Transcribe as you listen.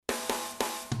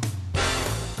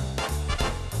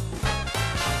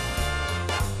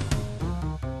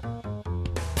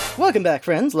Welcome back,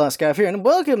 friends. Lost Sky here, and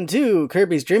welcome to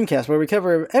Kirby's Dreamcast, where we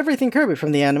cover everything Kirby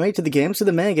from the anime to the games to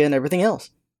the manga and everything else.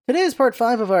 Today is part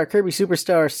 5 of our Kirby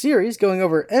Superstar series, going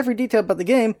over every detail about the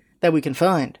game that we can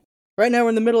find. Right now we're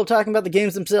in the middle of talking about the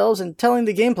games themselves and telling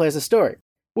the gameplay as a story.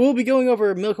 We'll be going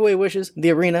over Milky Way Wishes,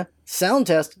 the arena, sound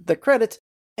test, the credits,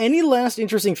 any last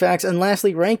interesting facts, and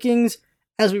lastly rankings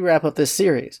as we wrap up this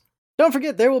series. Don't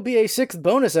forget, there will be a 6th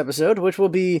bonus episode, which will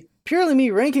be purely me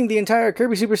ranking the entire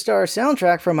Kirby Superstar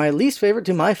soundtrack from my least favorite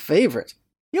to my favorite.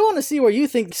 You'll want to see where you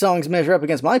think songs measure up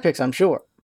against my picks, I'm sure.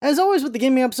 As always with the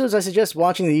gaming episodes, I suggest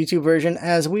watching the YouTube version,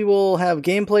 as we will have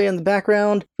gameplay in the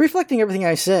background, reflecting everything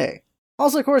I say.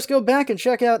 Also, of course, go back and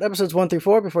check out episodes 1 through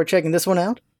 4 before checking this one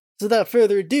out. So without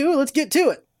further ado, let's get to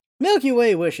it! Milky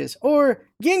Way Wishes, or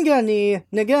Ginga ni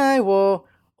Nagai wo,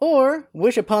 or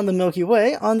Wish Upon the Milky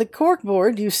Way. On the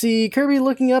corkboard, you see Kirby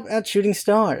looking up at shooting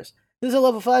stars. This is a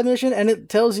level 5 mission, and it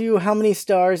tells you how many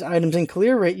stars, items, and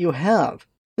clear rate you have.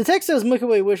 The text says Milky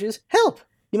Way Wishes, help!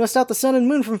 You must stop the sun and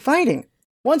moon from fighting.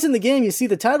 Once in the game, you see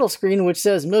the title screen which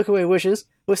says Milky Way Wishes,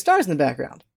 with stars in the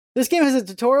background. This game has a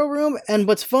tutorial room, and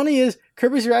what's funny is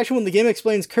Kirby's reaction when the game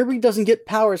explains Kirby doesn't get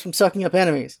powers from sucking up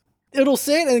enemies. It'll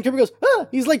say it, and then Kirby goes, ah!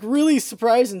 He's like really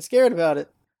surprised and scared about it.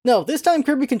 No, this time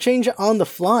Kirby can change it on the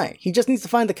fly. He just needs to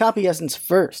find the copy essence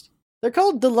first. They're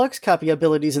called deluxe copy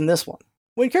abilities in this one.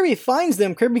 When Kirby finds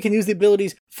them, Kirby can use the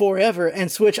abilities forever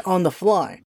and switch on the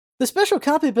fly. The special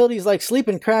copy abilities like Sleep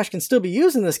and Crash can still be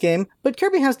used in this game, but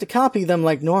Kirby has to copy them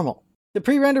like normal. The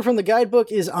pre-render from the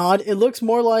guidebook is odd. It looks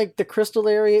more like the crystal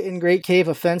area in Great Cave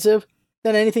Offensive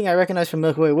than anything I recognize from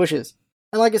Milky Way Wishes.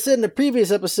 And like I said in the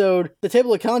previous episode, the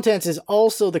table of contents is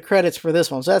also the credits for this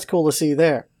one, so that's cool to see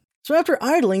there. So after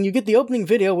idling, you get the opening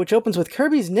video, which opens with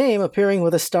Kirby's name appearing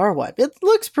with a star wipe. It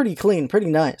looks pretty clean, pretty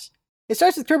nice. It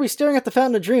starts with Kirby staring at the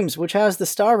Fountain of Dreams, which has the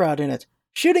star rod in it,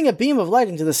 shooting a beam of light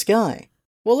into the sky.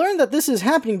 We'll learn that this is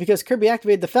happening because Kirby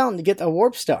activated the fountain to get a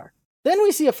warp star. Then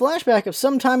we see a flashback of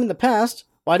some time in the past.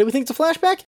 Why do we think it's a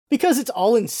flashback? Because it's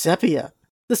all in sepia.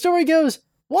 The story goes,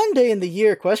 one day in the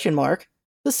year,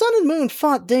 the sun and moon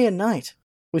fought day and night.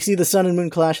 We see the sun and moon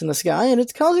clash in the sky, and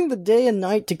it's causing the day and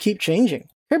night to keep changing.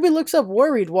 Kirby looks up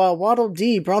worried while Waddle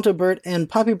Dee, Bronto Burt, and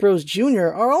Poppy Bros Jr.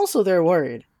 are also there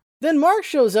worried. Then Mark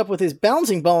shows up with his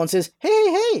bouncing ball and says,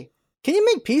 hey, can you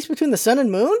make peace between the sun and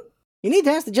moon? You need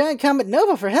to ask the giant comet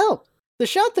Nova for help. The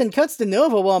shot then cuts to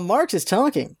Nova while Marx is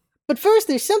talking. But first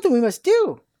there's something we must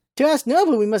do. To ask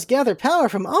Nova, we must gather power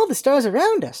from all the stars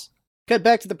around us. Cut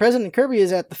back to the present and Kirby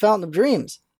is at the Fountain of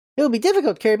Dreams. It will be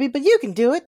difficult, Kirby, but you can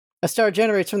do it. A star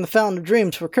generates from the Fountain of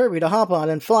Dreams for Kirby to hop on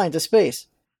and fly into space.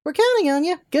 We're counting on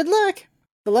you. Good luck.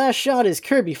 The last shot is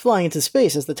Kirby flying into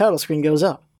space as the title screen goes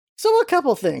up. So a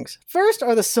couple things. First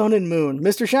are the sun and moon.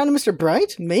 Mr. Shine and Mr.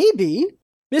 Bright? Maybe.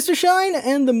 Mr. Shine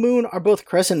and the moon are both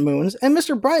crescent moons, and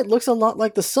Mr. Bright looks a lot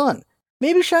like the sun.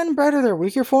 Maybe Shine and Bright are their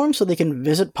weaker forms so they can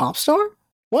visit Popstar?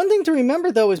 One thing to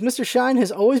remember though is Mr. Shine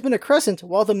has always been a crescent,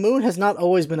 while the moon has not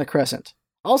always been a crescent.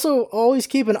 Also, always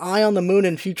keep an eye on the moon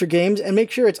in future games and make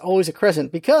sure it's always a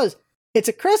crescent, because it's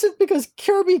a crescent because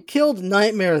Kirby killed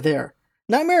Nightmare there.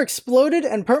 Nightmare exploded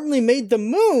and permanently made the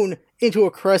moon into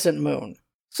a crescent moon.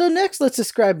 So next, let's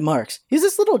describe Marx. He's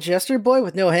this little jester boy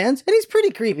with no hands, and he's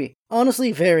pretty creepy.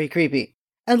 Honestly, very creepy.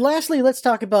 And lastly, let's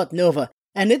talk about Nova,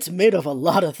 and it's made of a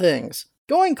lot of things.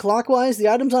 Going clockwise, the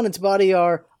items on its body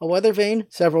are a weather vane,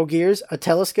 several gears, a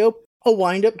telescope, a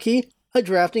wind-up key, a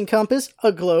drafting compass,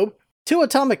 a globe, 2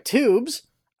 atomic tubes,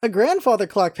 a grandfather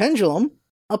clock pendulum,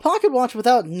 a pocket watch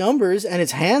without numbers and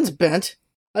its hands bent,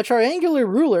 a triangular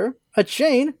ruler, a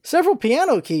chain, several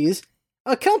piano keys,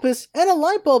 a compass, and a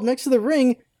light bulb next to the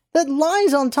ring that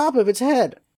lies on top of its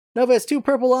head. Nova has 2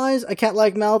 purple eyes, a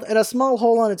cat-like mouth, and a small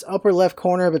hole on its upper left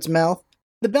corner of its mouth.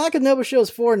 The back of Nova shows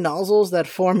 4 nozzles that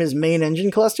form his main engine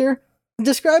cluster.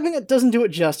 Describing it doesn't do it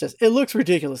justice. It looks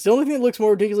ridiculous. The only thing that looks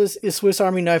more ridiculous is Swiss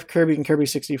Army Knife Kirby and Kirby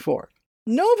 64.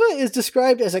 Nova is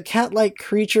described as a cat-like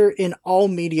creature in all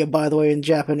media, by the way, in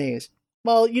Japanese.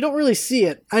 Well, you don't really see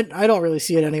it. I don't really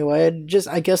see it anyway.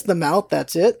 I guess the mouth,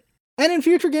 that's it. And in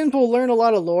future games, we'll learn a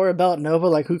lot of lore about Nova,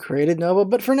 like who created Nova,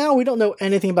 but for now, we don't know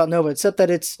anything about Nova except that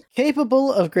it's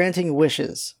capable of granting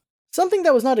wishes. Something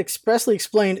that was not expressly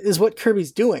explained is what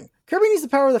Kirby's doing. Kirby needs the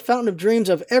power of the Fountain of Dreams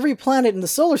of every planet in the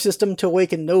solar system to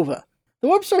awaken Nova. The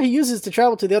warp star he uses to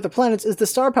travel to the other planets is the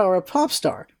star power of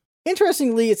Popstar.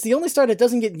 Interestingly, it's the only star that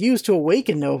doesn't get used to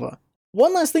awaken Nova.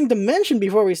 One last thing to mention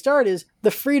before we start is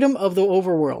the freedom of the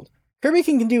overworld. Kirby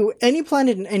can do any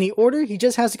planet in any order, he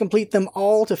just has to complete them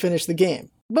all to finish the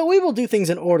game. But we will do things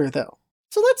in order though.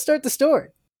 So let's start the story.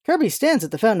 Kirby stands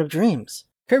at the Fountain of Dreams.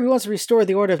 Kirby wants to restore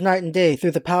the order of night and day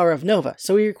through the power of Nova,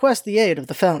 so he requests the aid of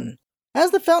the fountain.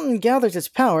 As the fountain gathers its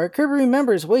power, Kirby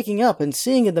remembers waking up and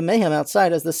seeing in the mayhem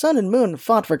outside as the sun and moon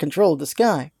fought for control of the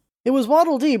sky. It was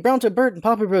Waddle Dee, Brownto Burt, and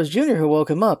Poppy Bros Jr. who woke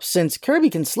him up, since Kirby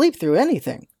can sleep through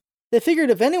anything. They figured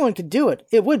if anyone could do it,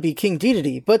 it would be King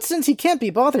Dedede, but since he can't be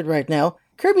bothered right now,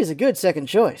 Kirby's a good second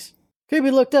choice.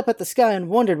 Kirby looked up at the sky and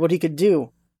wondered what he could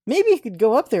do. Maybe he could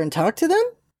go up there and talk to them?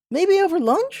 Maybe over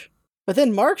lunch? But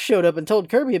then Mark showed up and told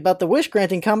Kirby about the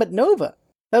wish-granting comet Nova.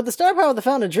 Without the star power of the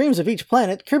Fountain of Dreams of each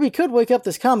planet, Kirby could wake up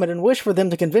this comet and wish for them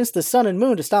to convince the sun and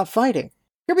moon to stop fighting.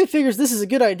 Kirby figures this is a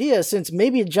good idea since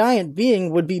maybe a giant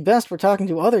being would be best for talking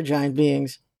to other giant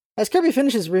beings. As Kirby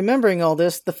finishes remembering all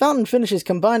this, the fountain finishes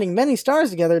combining many stars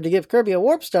together to give Kirby a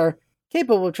warp star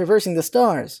capable of traversing the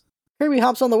stars. Kirby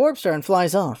hops on the warp star and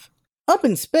flies off. Up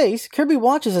in space, Kirby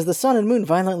watches as the sun and moon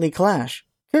violently clash.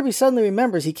 Kirby suddenly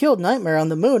remembers he killed Nightmare on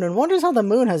the moon and wonders how the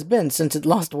moon has been since it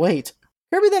lost weight.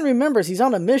 Kirby then remembers he's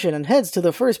on a mission and heads to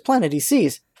the first planet he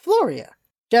sees, Floria.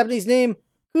 Japanese name,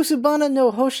 Kusubana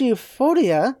no Hoshi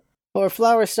Foria, or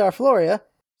Flower Star Floria.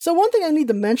 So one thing I need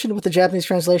to mention with the Japanese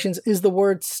translations is the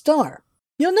word star.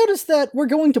 You'll notice that we're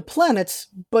going to planets,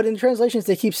 but in translations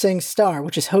they keep saying star,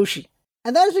 which is Hoshi.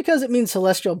 And that is because it means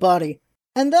celestial body.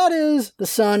 And that is the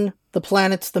sun, the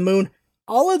planets, the moon.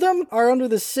 All of them are under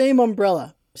the same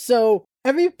umbrella. So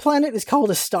every planet is called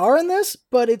a star in this,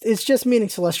 but it's just meaning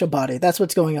celestial body. That's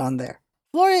what's going on there.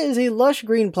 Floria is a lush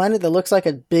green planet that looks like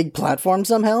a big platform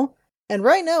somehow. And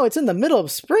right now it's in the middle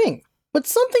of spring. But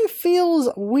something feels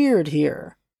weird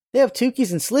here. They have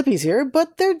Tukis and Slippies here,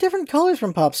 but they're different colors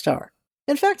from Popstar.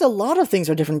 In fact, a lot of things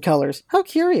are different colors. How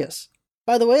curious.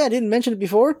 By the way, I didn't mention it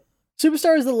before.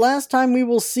 Superstar is the last time we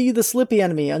will see the Slippy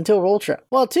enemy until Ultra,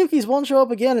 while Tukis won't show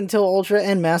up again until Ultra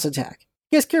and Mass Attack.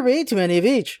 Guess Kirby ate too many of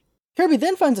each. Kirby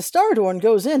then finds a star door and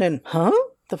goes in and, huh?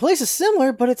 The place is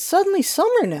similar, but it's suddenly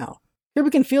summer now. Kirby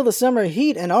can feel the summer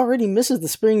heat and already misses the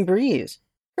spring breeze.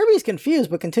 Kirby is confused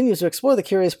but continues to explore the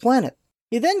curious planet.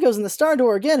 He then goes in the star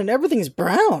door again and everything's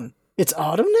brown. It's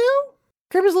autumn now?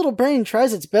 Kirby's little brain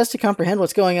tries its best to comprehend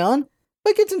what's going on,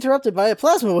 but gets interrupted by a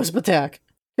Plasma Wisp attack.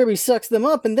 Kirby sucks them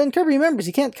up, and then Kirby remembers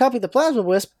he can't copy the Plasma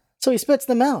Wisp, so he spits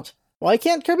them out. Why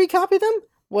can't Kirby copy them?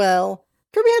 Well,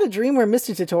 Kirby had a dream where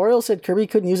Mr. Tutorial said Kirby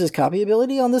couldn't use his copy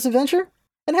ability on this adventure,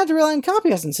 and had to rely on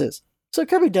copy essences. So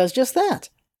Kirby does just that.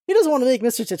 He doesn't want to make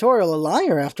Mr. Tutorial a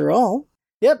liar after all.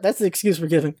 Yep, that's the excuse we're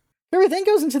giving. Kirby then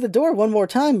goes into the door one more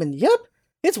time, and yep,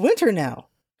 it's winter now.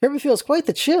 Kirby feels quite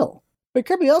the chill. But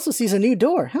Kirby also sees a new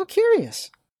door. How curious.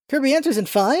 Kirby enters and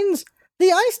finds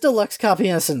the Ice Deluxe Copy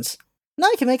Essence. Now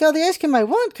I can make all the ice cream I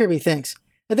want, Kirby thinks.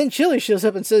 And then Chili shows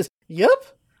up and says,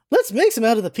 yup, let's make some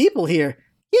out of the people here.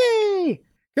 Yay!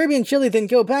 Kirby and Chili then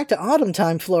go back to Autumn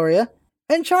Time, Floria,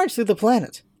 and charge through the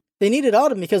planet. They needed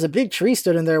autumn because a big tree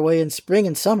stood in their way in spring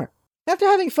and summer. After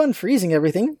having fun freezing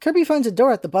everything, Kirby finds a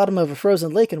door at the bottom of a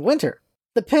frozen lake in winter.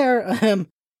 The pair,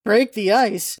 break the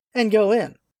ice and go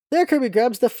in. There Kirby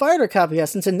grabs the Fighter Copy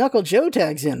Essence and Knuckle Joe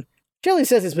tags in. Chili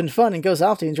says it's been fun and goes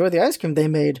off to enjoy the ice cream they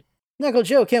made. Knuckle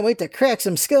Joe can't wait to crack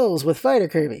some skulls with Fighter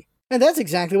Kirby. And that's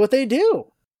exactly what they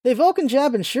do. They Vulcan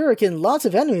Jab and Shuriken lots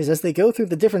of enemies as they go through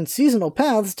the different seasonal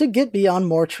paths to get beyond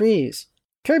more trees.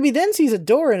 Kirby then sees a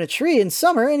door in a tree in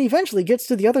summer and eventually gets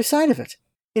to the other side of it.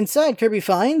 Inside, Kirby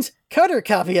finds Cutter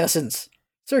Copy Essence.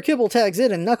 Sir Kibble tags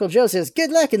in and Knuckle Joe says,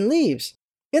 good luck, and leaves.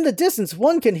 In the distance,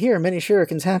 one can hear many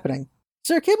shurikens happening.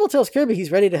 Sir Kibble tells Kirby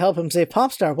he's ready to help him save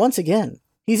Popstar once again.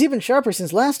 He's even sharper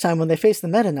since last time when they faced the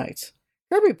Meta Knights.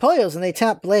 Kirby poyos and they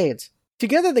tap blades.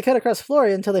 Together they cut across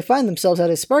Floria until they find themselves at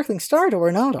a sparkling star door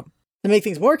in autumn. To make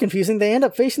things more confusing, they end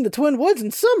up facing the Twin Woods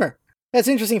in summer. That's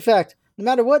an interesting fact. No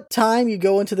matter what time you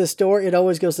go into this door, it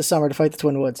always goes to summer to fight the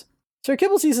Twin Woods. Sir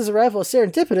Kibble sees his arrival as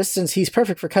serendipitous since he's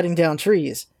perfect for cutting down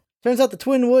trees. Turns out the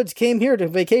Twin Woods came here to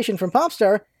vacation from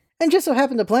Popstar and just so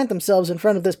happened to plant themselves in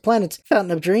front of this planet's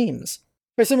Fountain of Dreams.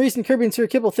 For some reason, Kirby and Sir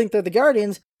Kibble think they're the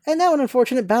Guardians, and now an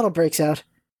unfortunate battle breaks out.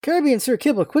 Kirby and Sir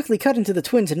Kibble quickly cut into the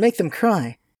twins and make them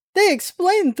cry. They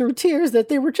explain through tears that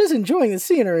they were just enjoying the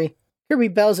scenery. Kirby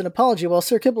bows an apology while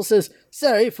Sir Kibble says,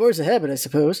 sorry, force of habit, I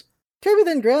suppose. Kirby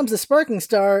then grabs the sparkling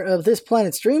star of this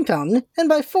planet's dream fountain, and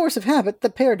by force of habit, the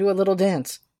pair do a little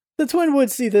dance. The Twin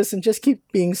Woods see this and just keep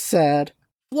being sad.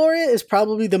 Floria is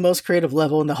probably the most creative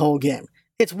level in the whole game.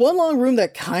 It's one long room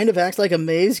that kind of acts like a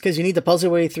maze because you need to puzzle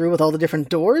your way through with all the different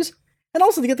doors, and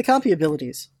also to get the copy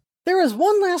abilities. There is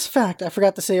one last fact I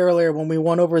forgot to say earlier when we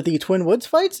went over the Twin Woods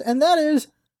fights, and that is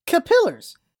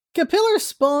Capillars. Capillars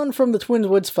spawn from the Twin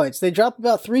Woods fights. They drop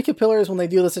about 3 Capillars when they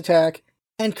deal this attack,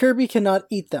 and Kirby cannot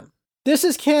eat them. This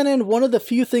is canon, one of the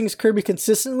few things Kirby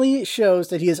consistently shows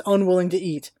that he is unwilling to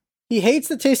eat. He hates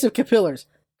the taste of Capillars.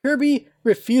 Kirby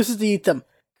refuses to eat them.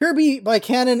 Kirby, by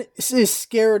canon, is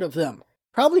scared of them.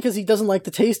 Probably because he doesn't like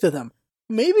the taste of them.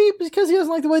 Maybe because he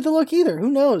doesn't like the way they look either.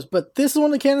 Who knows? But this is one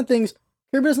of the canon things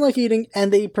Kirby doesn't like eating,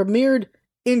 and they premiered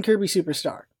in Kirby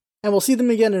Superstar. And we'll see them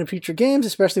again in future games,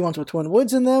 especially ones with Twin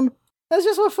Woods in them. That's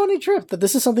just a funny trip that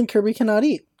this is something Kirby cannot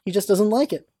eat. He just doesn't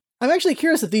like it. I'm actually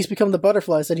curious if these become the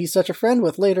butterflies that he's such a friend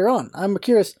with later on. I'm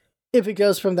curious if it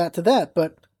goes from that to that,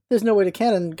 but there's no way to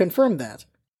canon confirm that.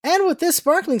 And with this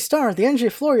sparkling star, the energy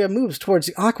of Floria moves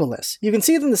towards Aquilus. You can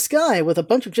see it in the sky with a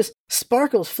bunch of just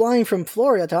sparkles flying from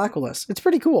Floria to Aquilus. It's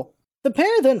pretty cool. The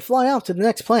pair then fly out to the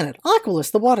next planet,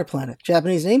 Aquilus, the water planet.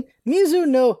 Japanese name, Mizu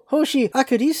no Hoshi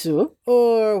Akurisu,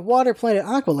 or water planet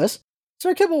Aquilus.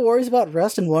 Sir Kibble worries about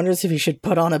rust and wonders if he should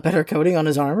put on a better coating on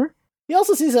his armor. He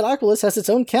also sees that Aquilus has its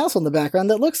own castle in the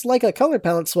background that looks like a color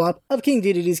palette swap of King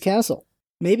Dedede's castle.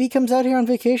 Maybe he comes out here on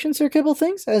vacation, Sir Kibble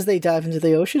thinks, as they dive into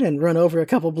the ocean and run over a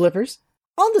couple blippers.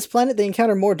 On this planet, they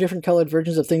encounter more different colored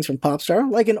versions of things from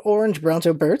Popstar, like an orange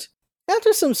Bronto Bert.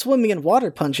 After some swimming and water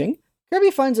punching,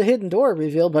 Kirby finds a hidden door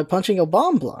revealed by punching a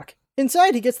bomb block.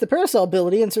 Inside, he gets the Parasol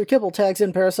ability, and Sir Kibble tags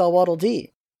in Parasol Waddle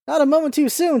Dee. Not a moment too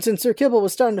soon, since Sir Kibble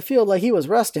was starting to feel like he was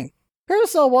rusting.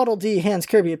 Parasol Waddle Dee hands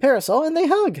Kirby a parasol, and they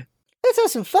hug. "Let's have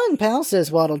some fun, pal,"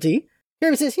 says Waddle Dee.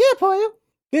 Kirby says, "Yeah, Poyo."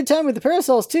 Good time with the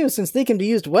parasols too, since they can be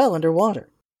used well underwater.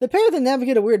 The pair then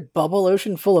navigate a weird bubble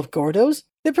ocean full of Gordos.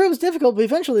 It proves difficult, but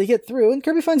eventually they get through, and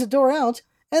Kirby finds a door out,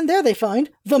 and there they find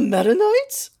the Meta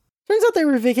Knights! Turns out they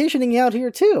were vacationing out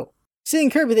here too. Seeing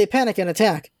Kirby, they panic and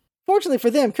attack. Fortunately for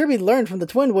them, Kirby learned from the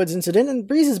Twin Woods incident and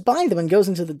breezes by them and goes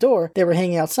into the door they were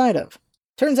hanging outside of.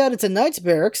 Turns out it's a Knight's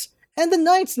barracks, and the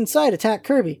Knights inside attack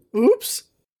Kirby. Oops!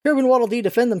 Kirby and Waddle Dee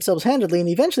defend themselves handedly and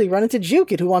eventually run into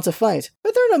Jukid, who wants a fight,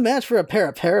 but they're no match for a pair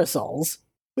of parasols.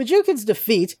 With Jukid's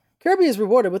defeat, Kirby is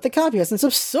rewarded with the copy essence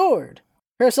of Sword.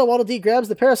 Parasol Waddle Dee grabs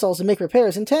the parasols to make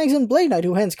repairs and tags in Blade Knight,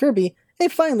 who hands Kirby a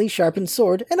finely sharpened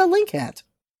sword and a link hat.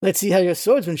 "Let's see how your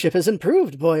swordsmanship has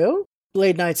improved, boyo,"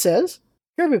 Blade Knight says.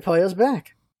 Kirby Poyo's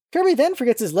back. Kirby then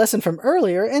forgets his lesson from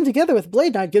earlier, and together with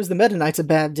Blade Knight gives the Meta Knights a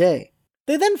bad day.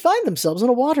 They then find themselves in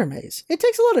a water maze. It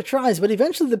takes a lot of tries, but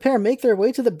eventually the pair make their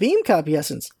way to the beam copy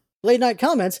essence. Blade Knight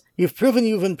comments, "You've proven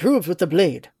you've improved with the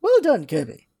blade. Well done,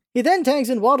 Kirby." He then tags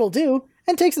in Waddle Doo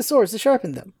and takes the swords to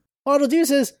sharpen them. Waddle Doo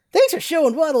says, "Thanks for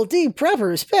showing Waddle Dee proper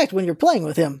respect when you're playing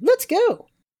with him. Let's go."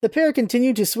 The pair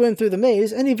continue to swim through the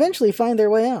maze and eventually find their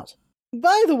way out.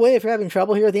 By the way, if you're having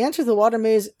trouble here, the answer to the water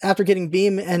maze after getting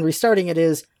beam and restarting it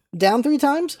is down 3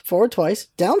 times, forward twice,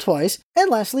 down twice, and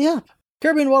lastly up.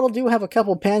 Kirby and Waddle Doo have a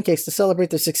couple pancakes to celebrate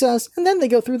their success, and then they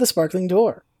go through the sparkling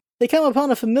door. They come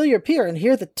upon a familiar pier and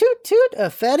hear the toot-toot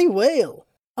of Fatty Whale.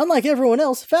 Unlike everyone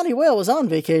else, Fatty Whale was on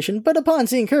vacation, but upon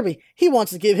seeing Kirby, he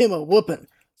wants to give him a whoopin',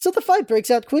 so the fight breaks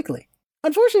out quickly.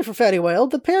 Unfortunately for Fatty Whale,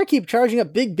 the pair keep charging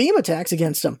up big beam attacks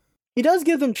against him. He does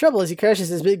give them trouble as he crashes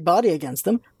his big body against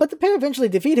them, but the pair eventually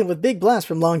defeat him with big blasts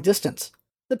from long distance.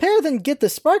 The pair then get the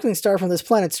sparkling star from this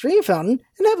planet's stream fountain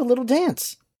and have a little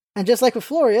dance. And just like with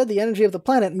Floria, the energy of the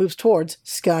planet moves towards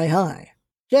Sky High.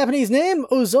 Japanese name,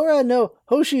 Ozora no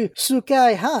Hoshi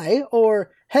Sukai High,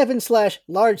 or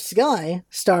Heaven/Large Sky,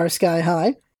 Star Sky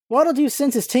High. Waddle Doo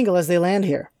senses tingle as they land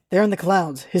here. They're in the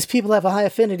clouds. His people have a high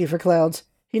affinity for clouds.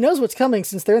 He knows what's coming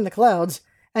since they're in the clouds,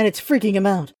 and it's freaking him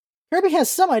out. Kirby has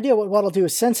some idea what Waddle Doo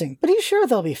is sensing, but he's sure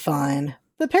they'll be fine.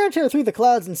 The pair tear through the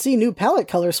clouds and see new palette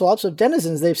color swaps of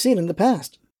denizens they've seen in the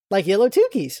past, like yellow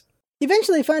Tukis.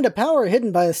 Eventually they find a power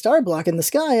hidden by a star block in the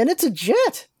sky, and it's a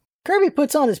jet! Kirby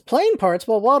puts on his plane parts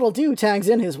while Waddle Doo tags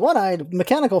in his one-eyed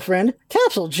mechanical friend,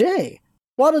 Capsule J.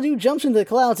 Waddle Doo jumps into the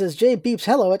clouds as J beeps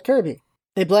hello at Kirby.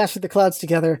 They blast through the clouds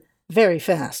together, very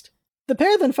fast. The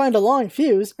pair then find a long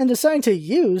fuse and decide to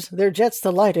use their jets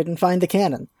to light it and find the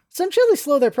cannon. Some chilly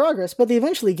slow their progress, but they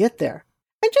eventually get there.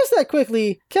 And just that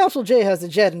quickly, Capsule J has the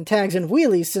jet and tags in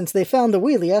Wheelie since they found the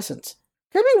Wheelie essence.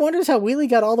 Kirby wonders how Wheelie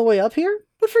got all the way up here,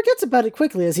 but forgets about it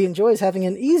quickly as he enjoys having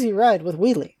an easy ride with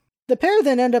Wheelie. The pair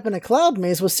then end up in a cloud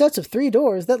maze with sets of 3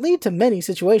 doors that lead to many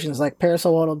situations like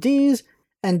Parasol Waddle Dees,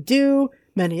 and Doo,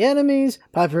 many enemies,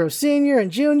 Pyro Sr.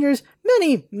 and Juniors,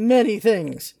 many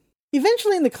things.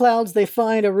 Eventually in the clouds they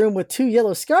find a room with 2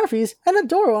 yellow Scarfies and a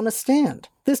door on a stand.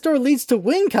 This door leads to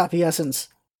Wing Copy Essence.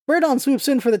 Birdon swoops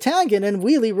in for the tag-in and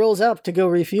Wheelie rolls out to go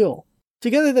refuel.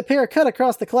 Together the pair cut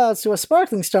across the clouds to a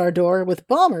sparkling star door with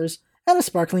bombers and a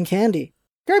sparkling candy.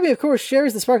 Kirby, of course,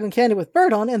 shares the sparkling candy with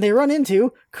Birdon, and they run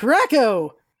into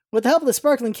Kracko! With the help of the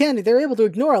sparkling candy, they're able to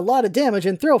ignore a lot of damage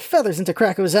and throw feathers into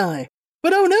Kracko's eye.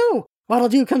 But oh no! Waddle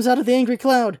Doo comes out of the angry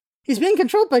cloud. He's being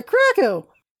controlled by Kracko!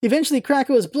 Eventually,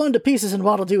 Kracko is blown to pieces and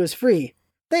Waddle Doo is free.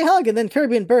 They hug, and then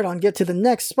Kirby and Birdon get to the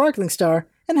next sparkling star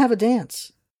and have a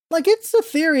dance. Like, it's a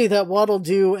theory that Waddle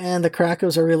Doo and the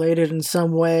Krakos are related in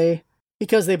some way,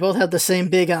 because they both have the same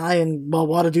big eye and, well,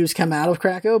 Waddle Doo's come out of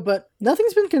Krako, but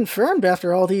nothing's been confirmed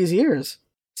after all these years.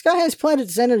 Sky High's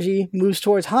planet's energy moves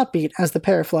towards Hotbeat as the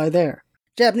pair fly there.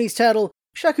 Japanese title,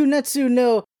 Shakunetsu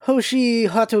no Hoshi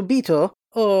Hatobito,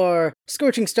 or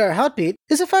Scorching Star Hotbeat,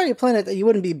 is a fiery planet that you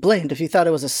wouldn't be blamed if you thought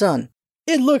it was a sun.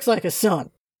 It looks like a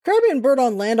sun. Kirby and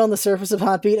Birdon land on the surface of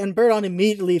Hotbeat, and Birdon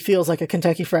immediately feels like a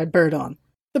Kentucky Fried Birdon.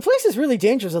 The place is really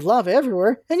dangerous with lava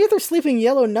everywhere, and yet there's sleeping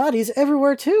yellow naughties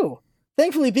everywhere too.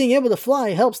 Thankfully, being able to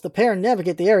fly helps the pair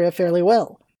navigate the area fairly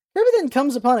well. Kirby then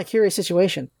comes upon a curious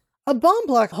situation. A bomb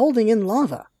block holding in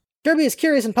lava. Kirby is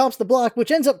curious and pops the block,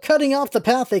 which ends up cutting off the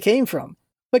path they came from.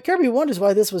 But Kirby wonders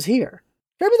why this was here.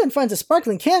 Kirby then finds a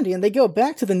sparkling candy, and they go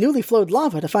back to the newly flowed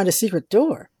lava to find a secret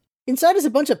door. Inside is a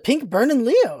bunch of pink burning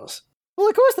Leos. Well,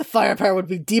 of course the firepower would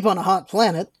be deep on a hot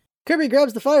planet. Kirby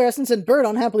grabs the fire essence and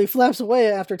Birdon happily flaps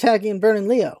away after tagging and burning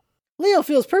Leo. Leo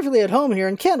feels perfectly at home here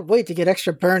and can't wait to get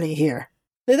extra Bernie here.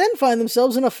 They then find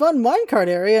themselves in a fun minecart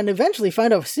area and eventually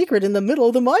find a secret in the middle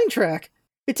of the mine track.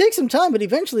 It takes some time, but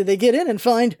eventually they get in and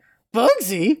find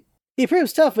Bugsy! He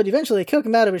proves tough, but eventually they cook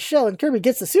him out of his shell and Kirby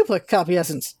gets the suplex copy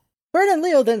essence. Bern and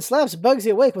Leo then slaps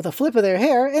Bugsy awake with a flip of their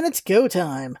hair, and it's go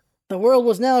time. The world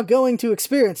was now going to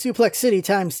experience Suplex City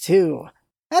 ×2.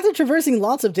 After traversing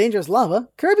lots of dangerous lava,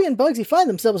 Kirby and Bugsy find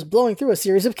themselves blowing through a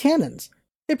series of cannons.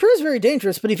 It proves very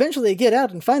dangerous, but eventually they get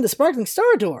out and find the Sparkling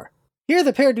Star Door. Here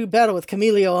the pair do battle with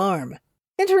Camelio Arm.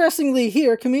 Interestingly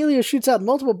here, Camelio shoots out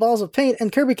multiple balls of paint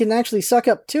and Kirby can actually suck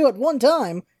up 2 at one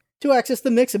time to access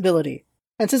the Mix ability.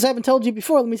 And since I haven't told you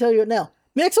before, let me tell you it now.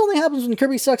 Mix only happens when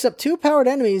Kirby sucks up 2 powered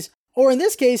enemies, or in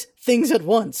this case, things at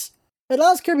once. It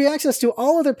allows Kirby access to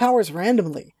all other powers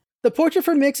randomly. The portrait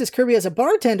for Mix is Kirby as a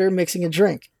bartender mixing a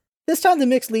drink. This time the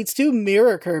Mix leads to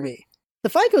Mirror Kirby. The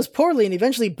fight goes poorly and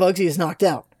eventually Bugsy is knocked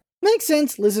out. Makes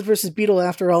sense, Lizard vs. Beetle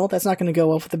after all, that's not going to go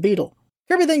well for the Beetle.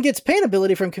 Kirby then gets paint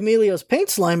ability from Camelio's paint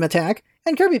slime attack,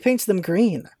 and Kirby paints them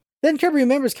green. Then Kirby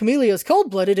remembers Camelio's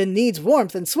cold-blooded and needs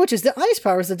warmth and switches to ice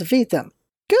powers to defeat them.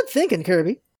 Good thinking,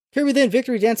 Kirby. Kirby then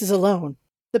victory dances alone.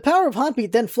 The power of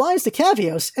Hotbeat then flies to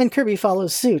Cavios, and Kirby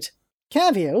follows suit.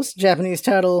 Cavios, Japanese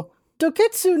title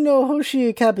Doketsu no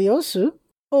Hoshi Kabiosu,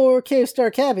 or Cave Star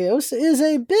Cavios, is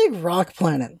a big rock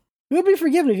planet. You would be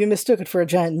forgiven if you mistook it for a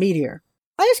giant meteor.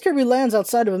 Ice Kirby lands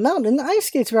outside of a mountain and ice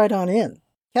skates right on in.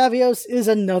 Cavios is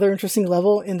another interesting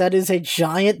level in that it is a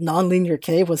giant non-linear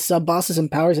cave with sub-bosses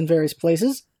and powers in various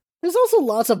places. There's also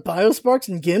lots of Biosparks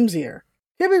and Gims here.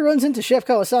 Kirby runs into Chef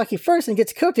Kawasaki first and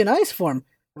gets cooked in ice form.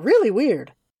 Really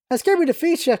weird. As Kirby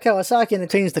defeats Chef Kawasaki and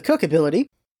obtains the cook ability,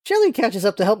 Shelly catches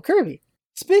up to help Kirby.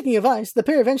 Speaking of ice, the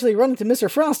pair eventually run into Mr.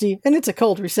 Frosty, and it's a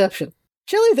cold reception.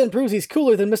 Shelly then proves he's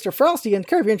cooler than Mr. Frosty, and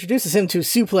Kirby introduces him to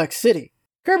Suplex City.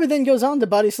 Kirby then goes on to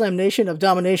Body Slam Nation of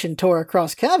Domination tour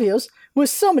across Cavios with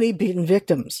so many beaten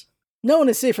victims. No one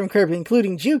is safe from Kirby,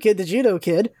 including Ju-Kid the Judo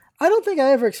Kid. I don't think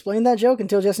I ever explained that joke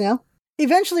until just now.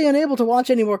 Eventually unable to watch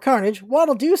any more carnage,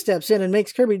 Waddle Doo steps in and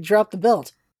makes Kirby drop the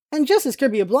belt. And just as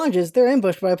Kirby obliges, they're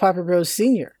ambushed by Poppy Bros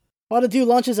Sr. Waddle Doo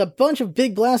launches a bunch of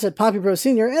big blasts at Poppy Bros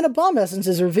Sr. and a bomb essence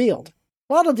is revealed.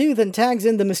 Waddle Doo then tags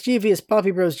in the mischievous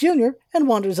Poppy Bros Jr. and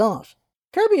wanders off.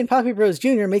 Kirby and Poppy Bros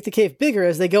Jr. make the cave bigger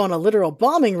as they go on a literal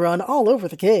bombing run all over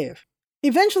the cave.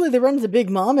 Eventually they run into Big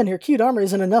Mom and her cute armor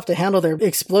isn't enough to handle their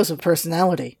explosive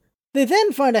personality. They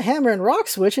then find a hammer and rock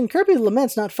switch and Kirby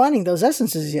laments not finding those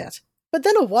essences yet. But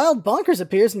then a wild Bonkers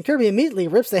appears and Kirby immediately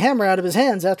rips the hammer out of his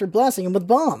hands after blasting him with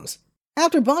bombs.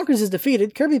 After Bonkers is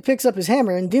defeated, Kirby picks up his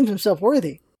hammer and deems himself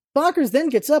worthy. Bonkers then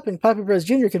gets up and Poppy Bros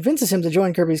Jr. convinces him to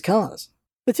join Kirby's cause.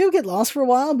 The two get lost for a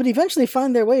while, but eventually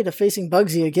find their way to facing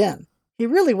Bugsy again. He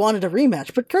really wanted a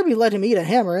rematch, but Kirby let him eat a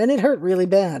hammer and it hurt really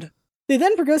bad. They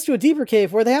then progress to a deeper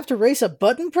cave where they have to race a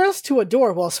button press to a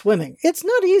door while swimming. It's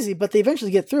not easy, but they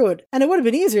eventually get through it, and it would have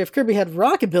been easier if Kirby had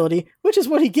rock ability, which is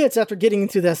what he gets after getting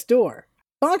into this door.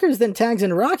 Bonkers then tags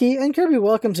in Rocky, and Kirby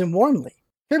welcomes him warmly.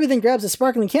 Kirby then grabs a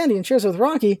sparkling candy and shares with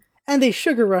Rocky, and they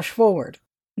sugar rush forward.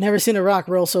 Never seen a rock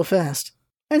roll so fast.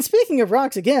 And speaking of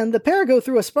rocks again, the pair go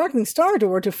through a sparkling star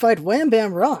door to fight Wham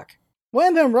Bam Rock.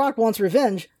 Wham Bam Rock wants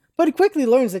revenge, but he quickly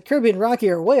learns that Kirby and Rocky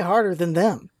are way harder than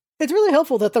them. It's really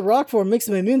helpful that the rock form makes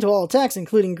them immune to all attacks,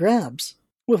 including grabs.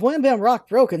 With Wham Bam Rock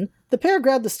broken, the pair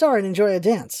grab the star and enjoy a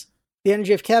dance. The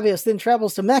energy of Cavios then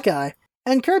travels to Mechai,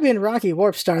 and Kirby and Rocky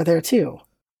warp star there too.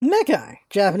 Mechai,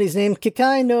 Japanese name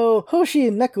Kikai no Hoshi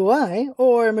Mekuai,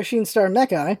 or Machine Star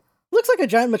Mechai, looks like a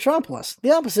giant metropolis,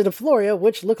 the opposite of Floria,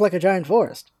 which looked like a giant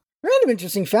forest. Random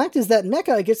interesting fact is that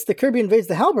Mechai gets the Kirby Invades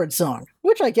the Halberd song,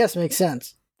 which I guess makes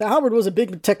sense. The Halberd was a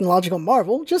big technological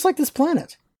marvel, just like this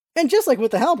planet. And just like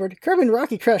with the Halberd, Kirby and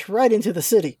Rocky crash right into the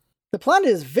city. The planet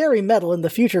is very metal in the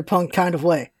future punk kind of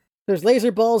way. There's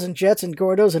laser balls and jets and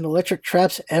Gordos and electric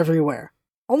traps everywhere.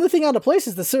 Only thing out of place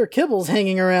is the Sir Kibbles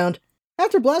hanging around.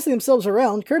 After blasting themselves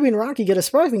around, Kirby and Rocky get a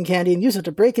sparkling candy and use it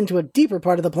to break into a deeper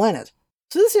part of the planet.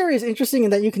 So this area is interesting in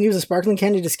that you can use a sparkling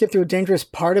candy to skip through a dangerous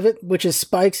part of it, which is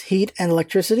spikes, heat, and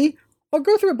electricity, or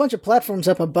go through a bunch of platforms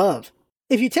up above.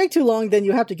 If you take too long, then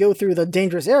you have to go through the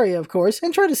dangerous area, of course,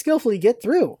 and try to skillfully get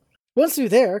through. Once through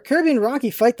there, Kirby and Rocky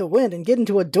fight the wind and get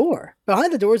into a door.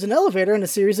 Behind the door is an elevator and a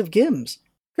series of Gims.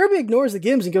 Kirby ignores the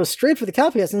Gims and goes straight for the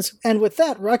Copy Essence, and with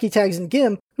that, Rocky tags in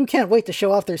Gim, who can't wait to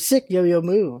show off their sick yo-yo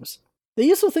moves. The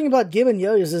useful thing about Gim and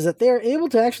yo-yos is that they are able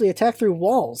to actually attack through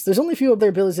walls. There's only a few of their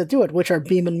abilities that do it, which are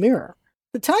Beam and Mirror.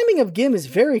 The timing of Gim is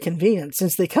very convenient,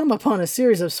 since they come upon a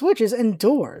series of switches and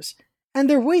doors, and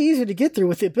they're way easier to get through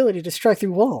with the ability to strike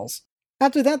through walls.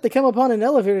 After that, they come upon an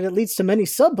elevator that leads to many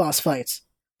sub-boss fights.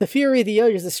 The fury of the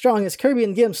yo-yos is strong as Kirby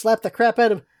and Gim slap the crap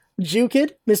out of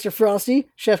Jukid, Mr. Frosty,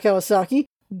 Chef Kawasaki,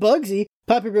 Bugsy,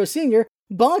 Poppy Bros Sr.,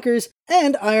 Bonkers,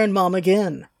 and Iron Mom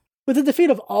again. With the defeat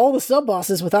of all the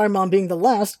sub-bosses, with Iron Mom being the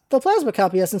last, the Plasma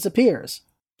Copy Essence appears.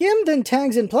 Gim then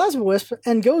tags in Plasma Wisp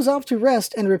and goes off to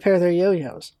rest and repair their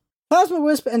yo-yos. Plasma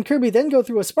Wisp and Kirby then go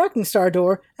through a Sparkling Star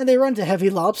door, and they run to Heavy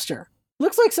Lobster.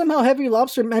 Looks like somehow Heavy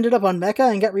Lobster ended up on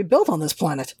Mecha and got rebuilt on this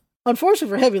planet.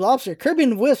 Unfortunately for Heavy Lobster, Kirby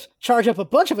and Wisp charge up a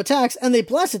bunch of attacks and they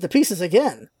blast it to pieces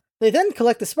again. They then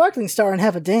collect the Sparkling Star and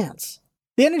have a dance.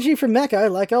 The energy from Mecha,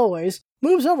 like always,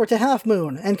 moves over to Half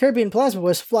Moon, and Kirby and Plasma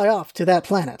Wisp fly off to that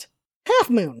planet.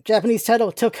 Half Moon, Japanese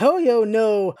title Tokoyo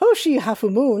no Hoshi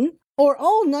Hafumoon, or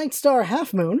All Night Star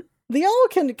Half Moon. The all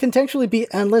can contextually be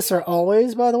endless or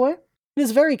always, by the way. It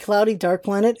is a very cloudy, dark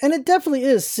planet, and it definitely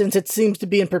is since it seems to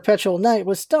be in perpetual night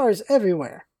with stars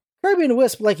everywhere. Kirby and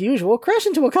Wisp, like usual, crash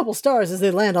into a couple stars as they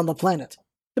land on the planet.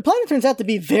 The planet turns out to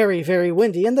be very, very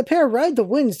windy, and the pair ride the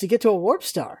winds to get to a warp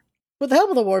star. With the help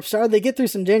of the warp star, they get through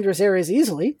some dangerous areas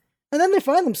easily, and then they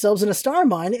find themselves in a star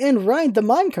mine and ride the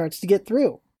minecarts to get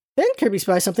through. Then Kirby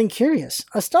spies something curious,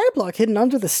 a star block hidden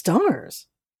under the stars.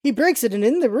 He breaks it, and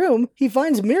in the room, he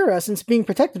finds Mirror Essence being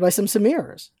protected by some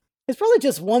Samiras. It's probably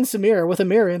just one Samira with a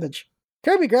mirror image.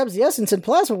 Kirby grabs the essence and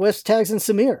Plasma Wisp tags in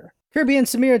Samira. Kirby and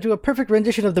Samira do a perfect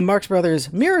rendition of the Marx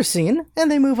Brothers mirror scene, and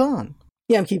they move on.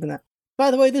 Yeah, I'm keeping that. By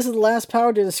the way, this is the last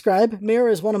power to describe. Mirror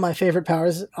is one of my favorite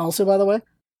powers, also, by the way.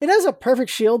 It has a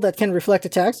perfect shield that can reflect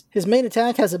attacks, his main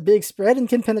attack has a big spread and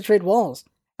can penetrate walls,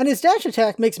 and his dash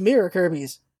attack makes Mirror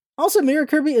Kirby's. Also, Mirror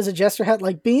Kirby is a jester hat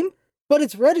like Beam, but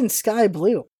it's red and sky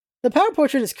blue. The power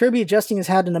portrait is Kirby adjusting his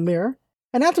hat in a mirror,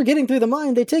 and after getting through the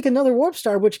mine, they take another warp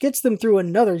star which gets them through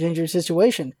another dangerous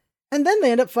situation, and then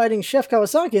they end up fighting Chef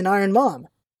Kawasaki and Iron Mom.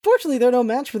 Fortunately, they're no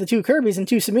match for the two Kirbys and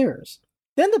two Samiras.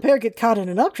 Then the pair get caught in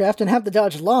an updraft and have to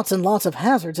dodge lots and lots of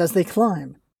hazards as they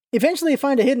climb. Eventually, they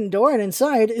find a hidden door, and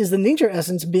inside is the Ninja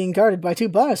Essence being guarded by two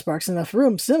Biosparks in a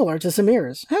room similar to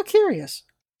Samira's. How curious.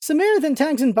 Samira then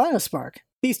tags in Biospark.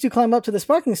 These two climb up to the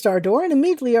Sparkling Star door and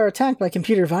immediately are attacked by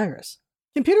Computer Virus.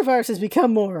 Computer Virus has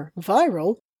become more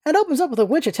viral and opens up with a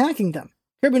witch attacking them.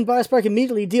 Kirby and Biospark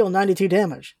immediately deal 92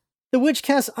 damage. The witch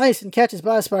casts ice and catches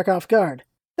Biospark off guard.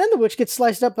 Then the witch gets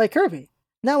sliced up by Kirby.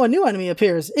 Now a new enemy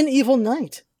appears, an Evil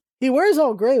Knight. He wears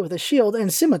all gray with a shield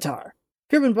and scimitar.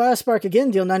 Kirby and Biospark again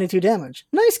deal 92 damage.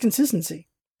 Nice consistency.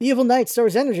 The Evil Knight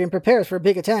stores energy and prepares for a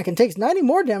big attack and takes 90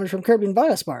 more damage from Kirby and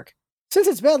Biospark. Since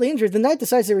it's badly injured, the Knight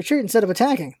decides to retreat instead of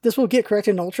attacking. This will get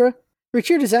corrected in Ultra.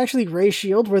 Retreat is actually Ray's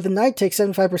Shield, where the Knight takes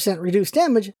 75% reduced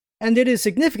damage, and it is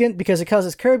significant because it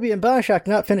causes Kirby and Bioshock to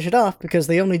not finish it off because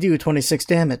they only do 26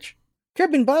 damage.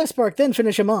 Kirby and Biospark then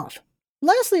finish him off.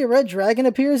 Lastly, a red dragon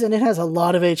appears and it has a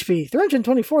lot of HP,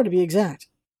 324 to be exact.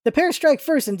 The pair strike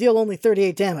first and deal only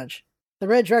 38 damage. The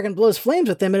red dragon blows flames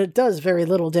with them and it does very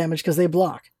little damage because they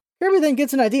block. Kirby then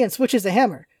gets an idea and switches to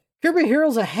hammer. Kirby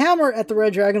hurls a hammer at the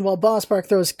red dragon while Biospark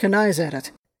throws kunais at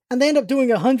it, and they end up doing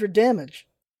 100 damage.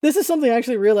 This is something I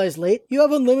actually realized late. You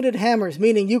have unlimited hammers,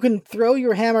 meaning you can throw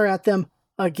your hammer at them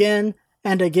again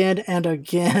and again and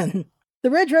again. The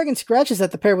red dragon scratches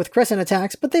at the pair with crescent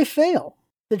attacks, but they fail.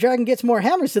 The dragon gets more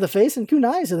hammers to the face and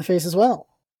kunais to the face as well,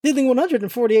 dealing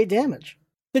 148 damage.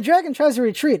 The dragon tries to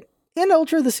retreat. In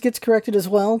Ultra, this gets corrected as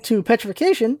well to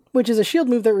Petrification, which is a shield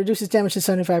move that reduces damage to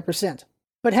 75%.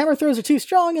 But hammer throws are too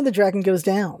strong and the dragon goes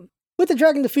down. With the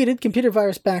dragon defeated, Computer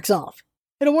Virus backs off.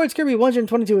 It awards Kirby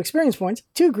 122 experience points,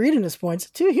 2 greediness points,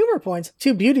 2 humor points,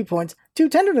 2 beauty points, 2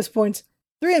 tenderness points,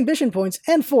 3 ambition points,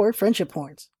 and 4 friendship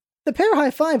points. The pair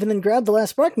high-five and then grab the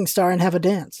last Sparkling Star and have a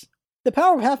dance. The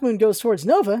power of Half Moon goes towards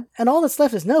Nova, and all that's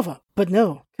left is Nova. But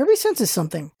no, Kirby senses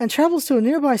something, and travels to a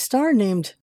nearby star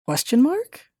named... ?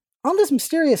 On this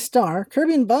mysterious star,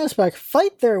 Kirby and Biospark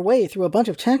fight their way through a bunch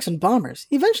of tanks and bombers.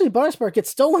 Eventually, Biospark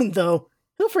gets stolen, though.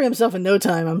 He'll free himself in no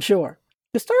time, I'm sure.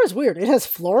 The star is weird. It has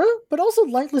flora, but also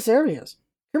lightless areas.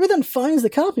 Kirby then finds the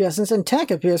copy essence and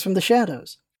Tak appears from the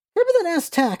shadows. Kirby then asks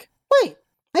Tak, "Wait,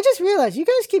 I just realized you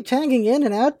guys keep tagging in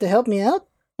and out to help me out?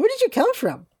 Where did you come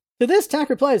from?" To this, Tak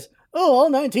replies, "Oh, all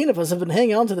 19 of us have been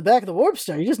hanging on to the back of the warp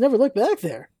star. You just never look back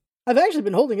there. I've actually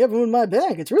been holding everyone in my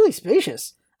bag. It's really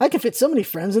spacious. I can fit so many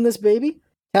friends in this baby."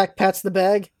 Tak pats the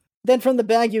bag. Then from the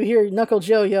bag you hear Knuckle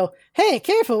Joe yell, "Hey,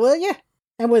 careful, will ya?"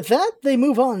 And with that, they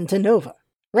move on to Nova.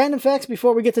 Random facts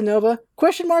before we get to Nova.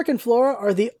 Question Mark and Flora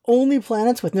are the only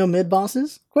planets with no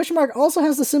mid-bosses. Question Mark also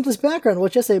has the simplest background,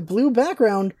 with just a blue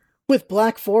background with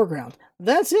black foreground.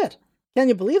 That's it. Can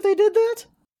you believe they did that?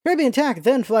 Kirby and Tak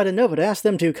then fly to Nova to ask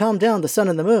them to calm down the sun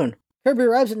and the moon. Kirby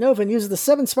arrives at Nova and uses the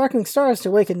 7 sparkling stars to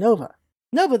awaken Nova.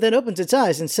 Nova then opens its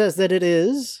eyes and says that it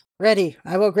is ready.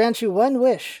 I will grant you one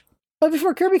wish. But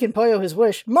before Kirby can poyo his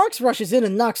wish, Marx rushes in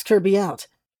and knocks Kirby out.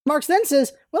 Marx then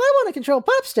says, "Well, I want to control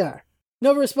Popstar."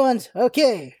 Nova responds,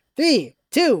 "Okay, 3,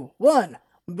 2, 1,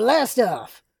 blast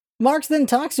off." Marx then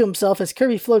talks to himself as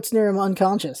Kirby floats near him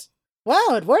unconscious.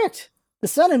 "Wow, it worked. The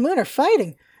sun and moon are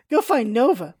fighting. Go find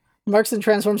Nova." Marx then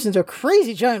transforms into a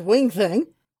crazy giant wing thing.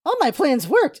 "All my plans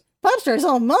worked. Popstar is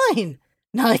all mine.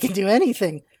 Now I can do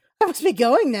anything. I must be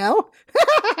going now."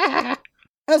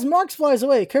 As Marx flies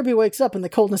away, Kirby wakes up in the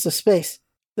coldness of space.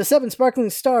 The 7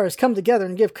 sparkling stars come together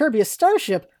and give Kirby a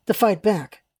starship to fight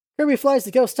back. Kirby flies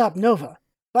to go stop Nova.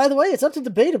 By the way, it's up to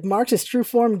debate if Marx's true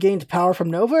form gained power from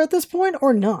Nova at this point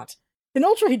or not. In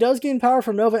Ultra, he does gain power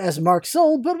from Nova as Marx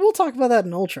Soul, but we'll talk about that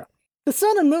in Ultra. The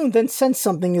sun and moon then sense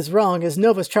something is wrong as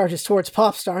Nova charges towards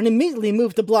Popstar and immediately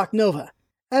move to block Nova.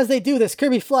 As they do this,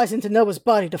 Kirby flies into Nova's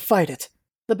body to fight it.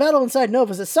 The battle inside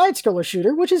Nova is a side-scroller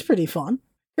shooter, which is pretty fun.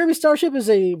 Kirby's starship is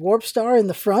a warp star in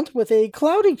the front with a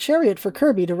cloudy chariot for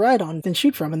Kirby to ride on and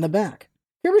shoot from in the back.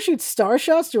 Kirby shoots star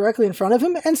shots directly in front of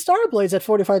him and star blades at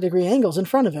 45-degree angles in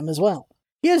front of him as well.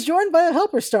 He is joined by a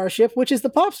helper starship, which is the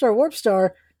Popstar warp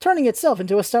star, turning itself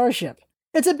into a starship.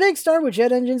 It's a big star with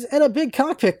jet engines and a big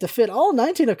cockpit to fit all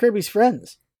 19 of Kirby's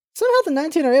friends. Somehow the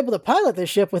 19 are able to pilot this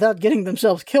ship without getting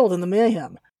themselves killed in the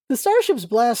mayhem. The starships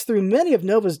blast through many of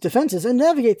Nova's defenses and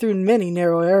navigate through many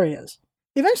narrow areas.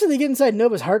 Eventually they get inside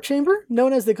Nova's heart chamber,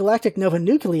 known as the Galactic Nova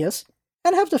Nucleus,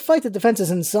 and have to fight the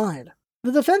defenses inside.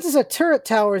 The defenses are turret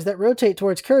towers that rotate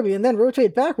towards Kirby and then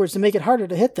rotate backwards to make it harder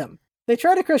to hit them. They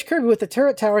try to crush Kirby with the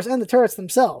turret towers and the turrets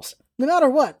themselves. No matter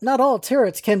what, not all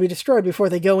turrets can be destroyed before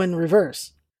they go in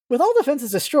reverse. With all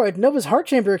defenses destroyed, Nova's heart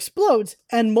chamber explodes,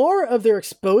 and more of their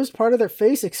exposed part of their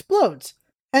face explodes.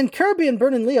 And Kirby and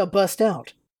Bern and Leo bust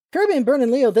out. Kirby and Bern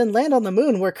and Leo then land on the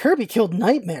moon where Kirby killed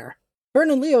Nightmare.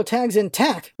 Bern and Leo tags in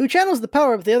Tak, who channels the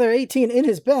power of the other 18 in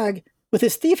his bag with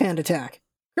his thief hand attack.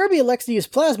 Kirby elects to use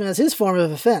Plasma as his form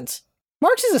of offense.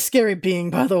 Marx is a scary being,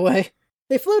 by the way.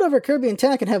 They float over Kirby and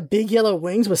Tak and have big yellow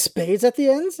wings with spades at the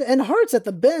ends and hearts at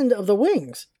the bend of the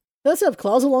wings. They also have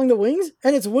claws along the wings,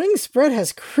 and its wing spread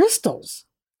has crystals.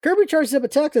 Kirby charges up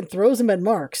attacks and throws them at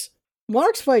Marx.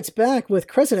 Marx fights back with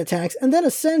crescent attacks and then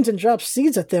ascends and drops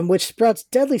seeds at them, which sprouts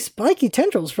deadly spiky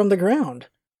tendrils from the ground.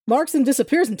 Marx then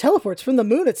disappears and teleports from the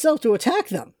moon itself to attack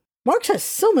them. Marx has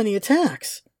so many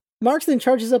attacks. Marx then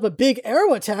charges up a big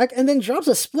arrow attack and then drops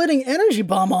a splitting energy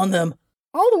bomb on them.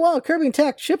 All the while, Kirby and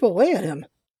Tak chip away at him.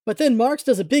 But then Marx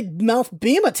does a big mouth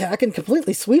beam attack and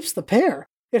completely sweeps the pair.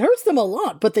 It hurts them a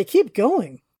lot, but they keep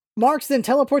going. Marx then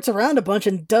teleports around a bunch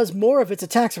and does more of its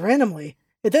attacks randomly.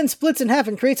 It then splits in half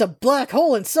and creates a black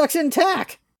hole and sucks in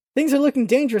Tak. Things are looking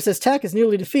dangerous as Tak is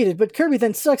nearly defeated, but Kirby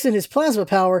then sucks in his plasma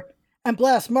power and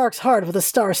blasts Marx hard with a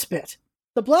star spit.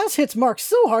 The blast hits Marx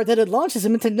so hard that it launches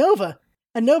him into Nova,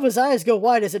 and Nova's eyes go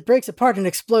wide as it breaks apart and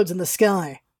explodes in the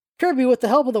sky. Kirby, with the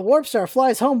help of the warp star,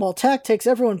 flies home while Tak takes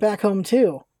everyone back home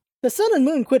too. The sun and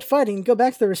moon quit fighting and go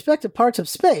back to their respective parts of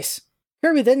space.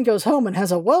 Kirby then goes home and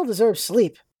has a well-deserved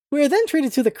sleep. We are then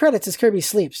treated to the credits as Kirby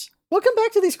sleeps. We'll come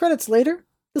back to these credits later.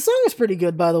 The song is pretty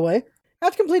good, by the way.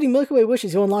 After completing Milky Way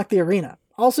Wishes, you'll unlock the arena.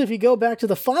 Also, if you go back to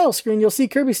the file screen, you'll see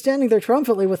Kirby standing there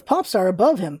triumphantly with Popstar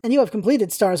above him, and you have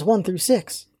completed stars 1 through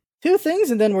 6. 2 things,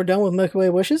 and then we're done with Milky Way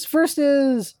Wishes. First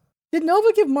is, did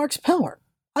Nova give Marx power?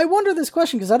 I wonder this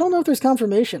question because I don't know if there's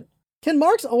confirmation. Can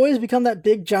Marx always become that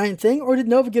big giant thing, or did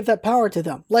Nova give that power to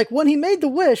them? Like, when he made the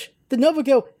wish, did Nova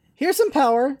go, here's some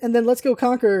power, and then let's go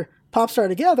conquer Popstar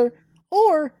together?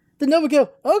 Or did Nova go,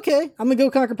 okay, I'm gonna go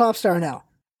conquer Popstar now?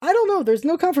 I don't know, there's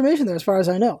no confirmation there as far as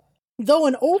I know. Though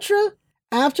in Ultra,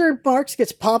 after Marx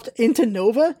gets popped into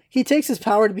Nova, he takes his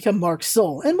power to become Marx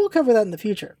Soul, and we'll cover that in the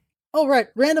future. Alright,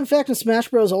 random fact in Smash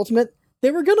Bros. Ultimate.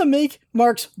 They were gonna make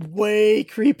Marks way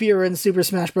creepier in Super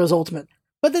Smash Bros. Ultimate,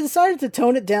 but they decided to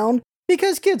tone it down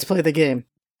because kids play the game.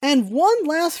 And one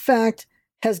last fact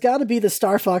has got to be the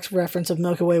Star Fox reference of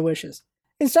Milky Way Wishes.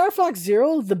 In Star Fox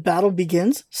Zero, the battle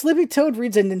begins, Sleepy Toad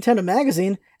reads a Nintendo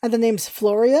magazine, and the names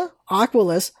Floria,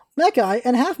 Aqualus, Mechai,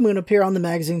 and Half Moon appear on the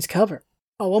magazine's cover.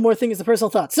 Oh, one more thing is the personal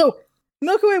thought. So,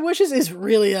 Milky Way Wishes is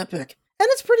really epic, and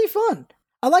it's pretty fun.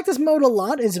 I like this mode a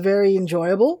lot, it's very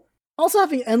enjoyable. Also,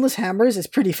 having endless hammers is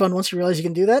pretty fun once you realize you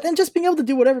can do that, and just being able to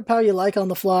do whatever power you like on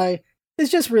the fly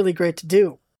is just really great to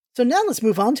do. So now let's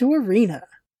move on to Arena.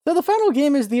 So the final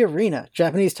game is the Arena,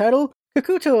 Japanese title,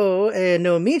 Kakuto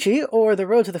no Michi, or The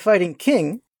Road to the Fighting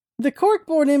King. The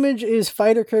corkboard image is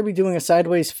Fighter Kirby doing a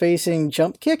sideways facing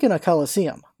jump kick in a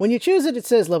coliseum. When you choose it, it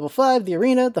says Level 5, the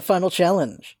Arena, the final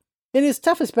challenge. In his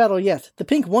toughest battle yet, the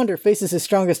Pink Wonder faces his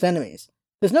strongest enemies.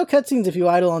 There's no cutscenes if you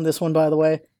idle on this one, by the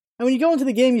way. And when you go into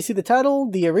the game, you see the title,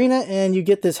 the Arena, and you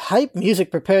get this hype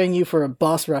music preparing you for a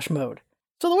boss rush mode.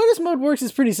 So the way this mode works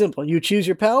is pretty simple. You choose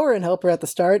your power and helper at the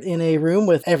start in a room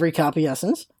with every copy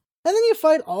essence, and then you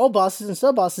fight all bosses and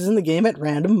sub-bosses in the game at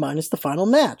random minus the final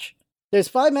match. There's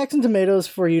 5 Maxim tomatoes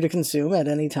for you to consume at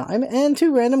any time, and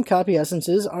 2 random copy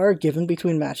essences are given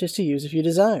between matches to use if you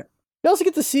desire. You also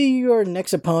get to see your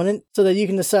next opponent so that you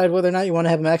can decide whether or not you want to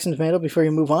have a Maxim tomato before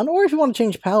you move on, or if you want to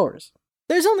change powers.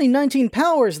 There's only 19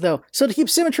 powers though, so to keep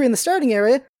symmetry in the starting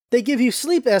area, they give you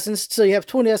sleep essence so you have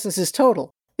 20 essences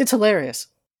total. It's hilarious.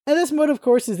 And this mode of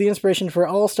course is the inspiration for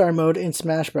All-Star mode in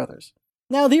Smash Bros.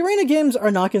 Now the Arena games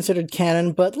are not considered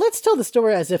canon, but let's tell the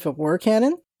story as if it were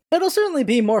canon. It'll certainly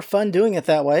be more fun doing it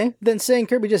that way than saying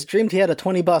Kirby just dreamed he had a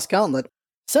 20-boss gauntlet.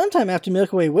 Sometime after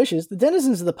Milky Way Wishes, the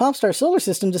denizens of the Popstar solar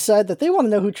system decide that they want to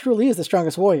know who truly is the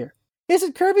strongest warrior. Is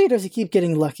it Kirby or does he keep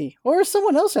getting lucky? Or is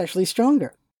someone else actually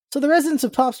stronger? So the residents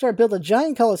of Popstar build a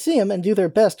giant coliseum and do their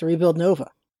best to rebuild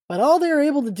Nova. But all they are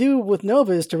able to do with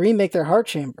Nova is to remake their heart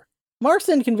chamber. Marks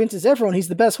then convinces everyone he's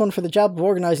the best one for the job of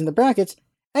organizing the brackets,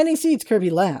 and he seeds Kirby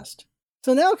last.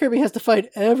 So now Kirby has to fight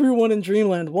everyone in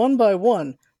Dreamland one by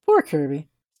one. Poor Kirby.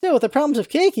 Still, with the problems of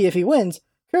Keiki if he wins,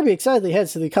 Kirby excitedly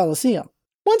heads to the Coliseum.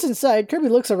 Once inside, Kirby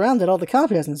looks around at all the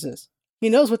copy essences. He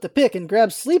knows what to pick and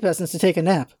grabs Sleep Essence to take a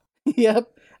nap.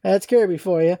 Yep, that's Kirby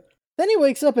for you. Then he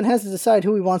wakes up and has to decide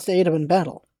who he wants to aid him in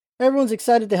battle. Everyone's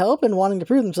excited to help and wanting to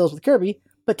prove themselves with Kirby,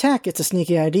 but Tak gets a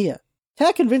sneaky idea.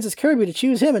 Tak convinces Kirby to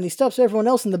choose him and he stuffs everyone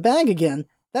else in the bag again.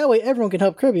 That way everyone can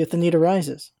help Kirby if the need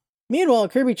arises. Meanwhile,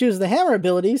 Kirby chooses the hammer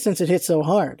ability since it hits so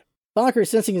hard. Bonkers,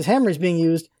 sensing his hammer is being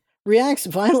used, reacts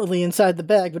violently inside the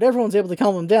bag, but everyone's able to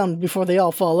calm him down before they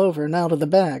all fall over and out of the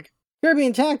bag. Kirby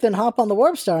and Tak then hop on the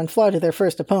Warp Star and fly to their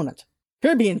first opponent.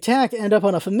 Kirby and Tak end up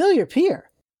on a familiar pier.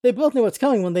 They both know what's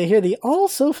coming when they hear the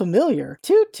all-so-familiar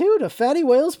toot toot of Fatty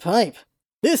Whale's pipe.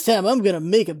 This time I'm gonna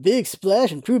make a big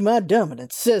splash and prove my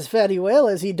dominance, says Fatty Whale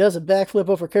as he does a backflip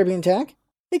over Kirby and Tak.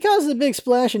 He causes a big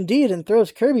splash indeed and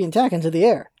throws Kirby and Tak into the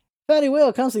air. Fatty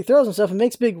Whale constantly throws himself and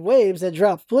makes big waves that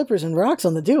drop flippers and rocks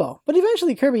on the duo, but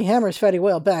eventually Kirby hammers Fatty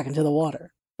Whale back into the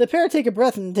water. The pair take a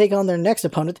breath and take on their next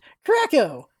opponent,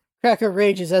 Kracko! Kracko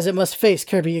rages as it must face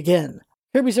Kirby again.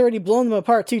 Kirby's already blown them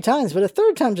apart 2 times, but a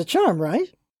 3rd time's a charm,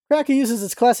 right? Kracko uses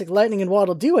its classic lightning and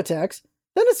Waddle Doo attacks,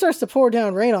 then it starts to pour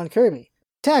down rain on Kirby.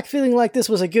 Tak, feeling like this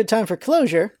was a good time for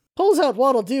closure, pulls out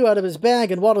Waddle Doo out of his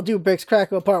bag and Waddle Doo breaks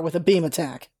Kracko apart with a beam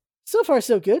attack. So far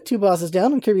so good, 2 bosses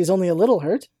down and Kirby's only a little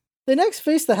hurt. They next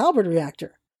face the Halberd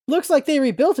reactor. Looks like they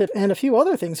rebuilt it and a few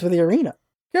other things for the arena.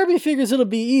 Kirby figures it'll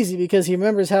be easy because he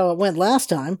remembers how it went last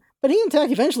time, but he and Tak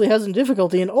eventually has some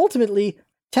difficulty and ultimately,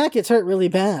 Tak gets hurt really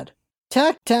bad.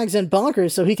 Tak tags in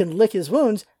Bonkers so he can lick his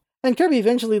wounds, and Kirby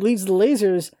eventually leads the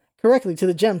lasers correctly to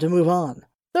the gem to move on.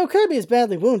 Though Kirby is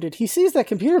badly wounded, he sees that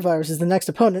Computer Virus is the next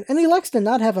opponent and he elects to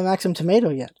not have a Maxim Tomato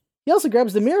yet. He also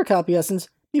grabs the Mirror Copy Essence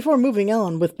before moving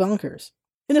on with Bonkers.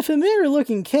 In a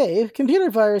familiar-looking cave, Computer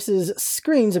Virus's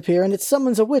screens appear and it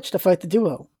summons a witch to fight the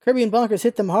duo. Kirby and Bonkers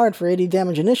hit them hard for 80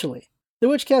 damage initially. The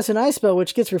witch casts an ice spell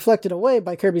which gets reflected away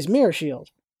by Kirby's mirror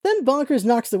shield. Then Bonkers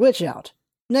knocks the witch out.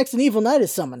 Next, an Evil Knight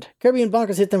is summoned. Kirby and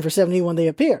Bonkers hit them for 70 when they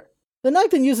appear. The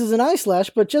Knight then uses an Ice Slash,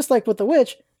 but just like with the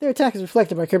witch, their attack is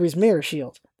reflected by Kirby's mirror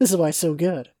shield. This is why it's so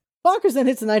good. Bonkers then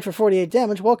hits the Knight for 48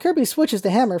 damage, while Kirby switches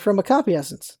to Hammer from a Copy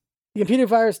Essence. The Computer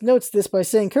Virus notes this by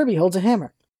saying Kirby holds a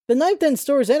hammer. The Knight then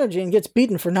stores energy and gets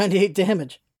beaten for 98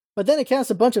 damage. But then it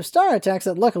casts a bunch of star attacks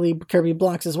that luckily Kirby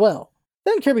blocks as well.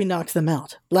 Then Kirby knocks them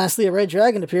out. Lastly, a red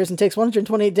dragon appears and takes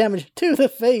 128 damage to the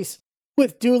face.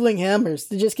 With dueling hammers,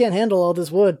 they just can't handle all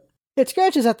this wood. It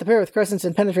scratches at the pair with crescents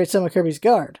and penetrates some of Kirby's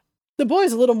guard. The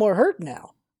boy's a little more hurt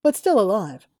now, but still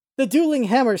alive. The dueling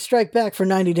hammers strike back for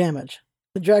 90 damage.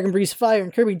 The dragon breathes fire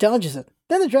and Kirby dodges it.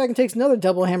 Then the dragon takes another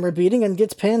double hammer beating and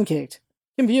gets pancaked.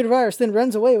 Computer Virus then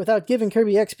runs away without giving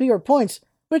Kirby XP or points,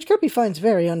 which Kirby finds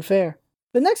very unfair.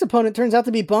 The next opponent turns out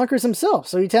to be Bonkers himself,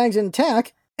 so he tags in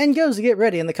Tak and goes to get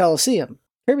ready in the Coliseum.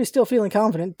 Kirby's still feeling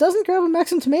confident, doesn't grab a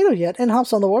Maxim Tomato yet, and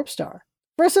hops on the Warp Star.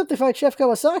 First up, they fight Chef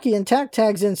Kawasaki, and Tak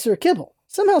tags in Sir Kibble.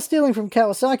 Somehow stealing from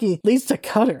Kawasaki leads to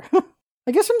Cutter.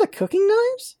 I guess from the cooking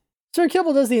knives? Sir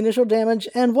Kibble does the initial damage,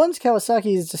 and once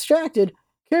Kawasaki is distracted,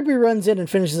 Kirby runs in and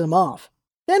finishes him off.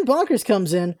 Then Bonkers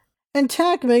comes in, and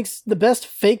Tak makes the best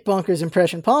fake Bonkers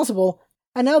impression possible,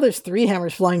 and now there's 3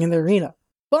 hammers flying in the arena.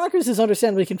 Bonkers is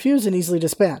understandably confused and easily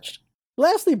dispatched.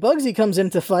 Lastly, Bugsy comes in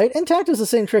to fight, and Tak does the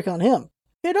same trick on him.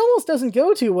 It almost doesn't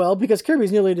go too well because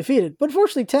Kirby's nearly defeated, but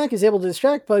fortunately Tak is able to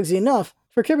distract Bugsy enough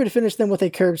for Kirby to finish them with a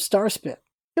curved star spit.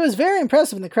 It was very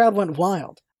impressive and the crowd went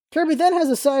wild. Kirby then has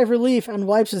a sigh of relief and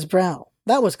wipes his brow.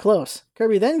 That was close.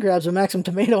 Kirby then grabs a Maxim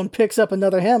Tomato and picks up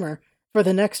another hammer for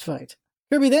the next fight.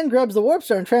 Kirby then grabs the Warp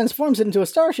Star and transforms it into a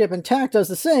starship, and Tak does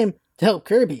the same to help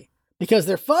Kirby. Because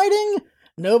they're fighting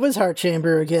Nova's Heart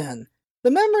Chamber again.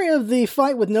 The memory of the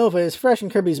fight with Nova is fresh in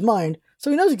Kirby's mind, so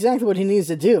he knows exactly what he needs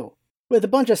to do. With a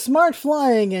bunch of smart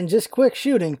flying and just quick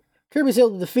shooting, Kirby's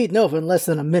able to defeat Nova in less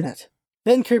than a minute.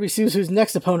 Then Kirby sees who his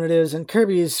next opponent is, and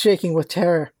Kirby is shaking with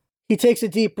terror. He takes a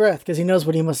deep breath because he knows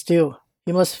what he must do.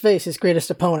 He must face his greatest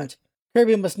opponent.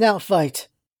 Kirby must now fight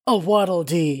a Waddle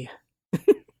Dee.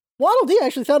 Waddle Dee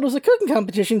actually thought it was a cooking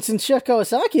competition since Chef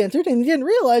Kawasaki entered, and he didn't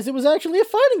realize it was actually a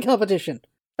fighting competition.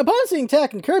 Upon seeing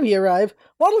Tak and Kirby arrive,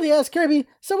 Waddle Dee asks Kirby,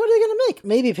 so what are they going to make?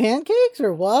 Maybe pancakes,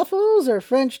 or waffles, or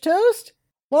French toast?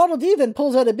 Waddle Dee then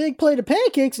pulls out a big plate of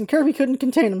pancakes, and Kirby couldn't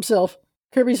contain himself.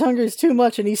 Kirby's hunger is too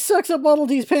much, and he sucks up Waddle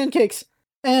Dee's pancakes.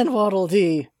 And Waddle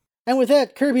Dee. And with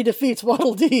that, Kirby defeats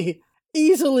Waddle Dee.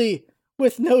 Easily,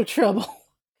 with no trouble.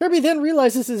 Kirby then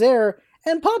realizes his error,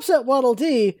 and pops at Waddle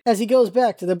Dee as he goes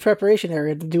back to the preparation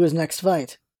area to do his next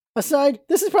fight. Aside,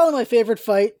 this is probably my favorite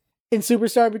fight in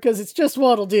Superstar because it's just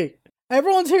Waddle Dee.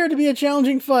 Everyone's here to be a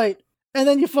challenging fight, and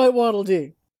then you fight Waddle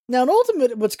Dee. Now, in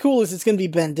Ultimate, what's cool is it's going to be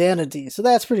Bandana Dee, so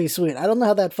that's pretty sweet. I don't know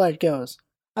how that fight goes.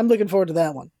 I'm looking forward to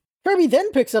that one. Kirby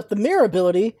then picks up the Mirror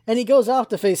ability, and he goes off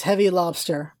to face Heavy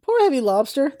Lobster. Poor Heavy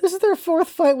Lobster. This is their 4th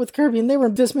fight with Kirby, and they were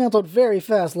dismantled very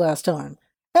fast last time.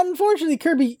 And unfortunately,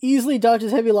 Kirby easily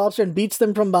dodges Heavy Lobster and beats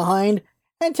them from behind,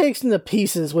 and takes them to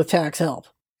pieces with Tak's help.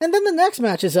 And then the next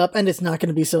match is up, and it's not going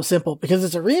to be so simple, because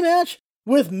it's a rematch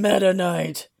with Meta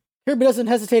Knight. Kirby doesn't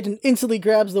hesitate and instantly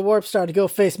grabs the Warp Star to go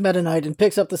face Meta Knight and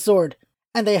picks up the sword,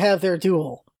 and they have their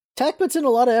duel. Tak puts in a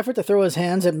lot of effort to throw his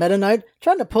hands at Meta Knight,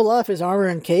 trying to pull off his armor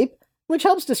and cape, which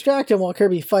helps distract him while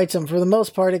Kirby fights him. For the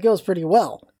most part, it goes pretty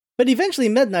well. But eventually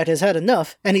Meta Knight has had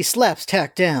enough, and he slaps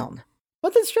Tak down.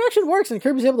 But the distraction works, and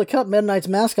Kirby's able to cut Meta Knight's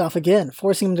mask off again,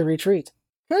 forcing him to retreat.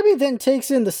 Kirby then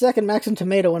takes in the second Maxim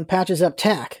Tomato and patches up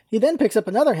Tak. He then picks up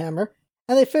another hammer,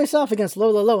 and they face off against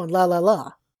Lo and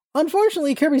La.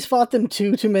 Unfortunately, Kirby's fought them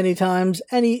too many times,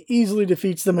 and he easily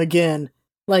defeats them again.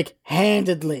 Like,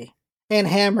 handedly. And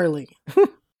hammerly.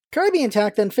 Kirby and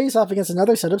Tak then face off against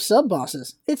another set of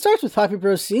sub-bosses. It starts with Poppy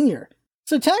Bros Sr.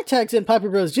 So Tak tags in Poppy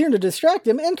Bros Jr. to distract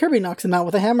him, and Kirby knocks him out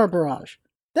with a hammer barrage.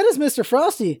 Then is Mr.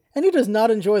 Frosty, and he does not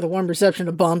enjoy the warm reception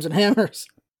of bombs and hammers.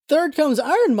 Third comes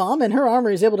Iron Mom, and her armor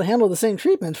is able to handle the same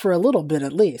treatment for a little bit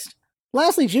at least.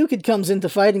 Lastly, Jukid comes in to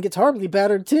fight and gets horribly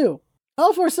battered too.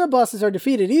 All 4 sub-bosses are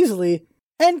defeated easily,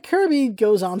 and Kirby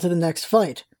goes on to the next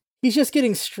fight. He's just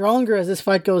getting stronger as this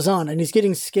fight goes on, and he's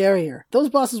getting scarier. Those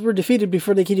bosses were defeated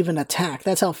before they could even attack.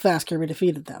 That's how fast Kirby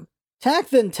defeated them. Tak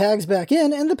then tags back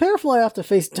in, and the pair fly off to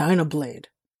face Dynablade.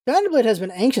 Dynablade has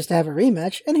been anxious to have a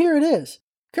rematch, and here it is.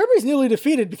 Kirby's nearly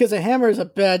defeated because a hammer is a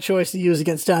bad choice to use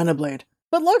against Dynablade.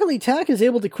 But luckily, Tak is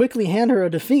able to quickly hand her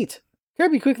a defeat.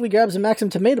 Kirby quickly grabs a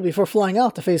Maxim Tomato before flying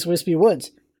off to face Wispy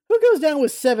Woods, who goes down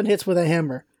with 7 hits with a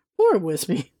hammer. Poor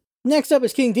Wispy. Next up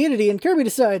is King Dedede, and Kirby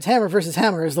decides hammer versus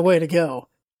hammer is the way to go.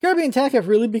 Kirby and Tak have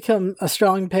really become a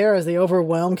strong pair as they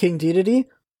overwhelm King Dedede.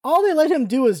 All they let him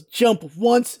do is jump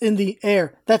once in the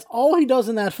air. That's all he does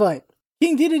in that fight.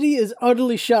 King Dedede is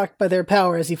utterly shocked by their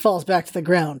power as he falls back to the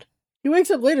ground. He wakes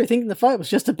up later thinking the fight was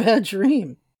just a bad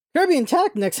dream. Kirby and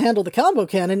Tak next handle the combo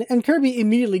cannon, and Kirby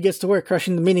immediately gets to work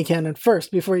crushing the mini cannon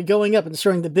first before going up and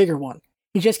destroying the bigger one.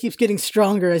 He just keeps getting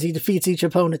stronger as he defeats each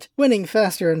opponent, winning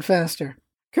faster and faster.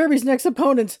 Kirby's next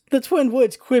opponents, the Twin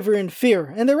Woods, quiver in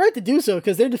fear, and they're right to do so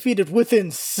because they're defeated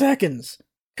within seconds.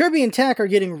 Kirby and Tak are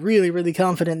getting really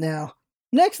confident now.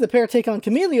 Next, the pair take on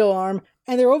Chameleon Arm,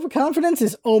 and their overconfidence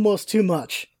is almost too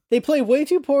much. They play way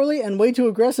too poorly and way too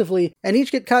aggressively, and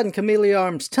each get caught in Chameleon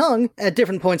Arm's tongue at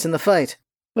different points in the fight.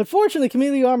 But fortunately,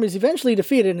 Chameleon Arm is eventually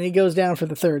defeated and he goes down for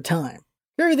the 3rd time.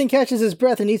 Kirby then catches his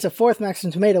breath and eats a fourth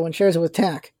Maximum Tomato and shares it with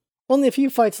Tak. Only a few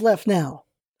fights left now.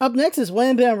 Up next is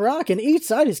Wham Bam Rock, and each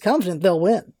side is confident they'll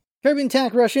win. Kirby and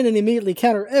Tak rush in and immediately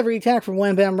counter every attack from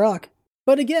Wham Bam Rock.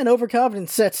 But again,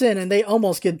 overconfidence sets in and they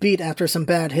almost get beat after some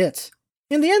bad hits.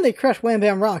 In the end, they crush Wham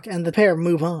Bam Rock and the pair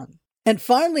move on. And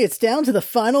finally, it's down to the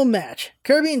final match.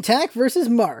 Kirby and Tak versus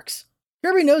Marx.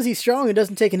 Kirby knows he's strong and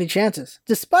doesn't take any chances.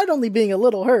 Despite only being a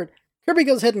little hurt, Kirby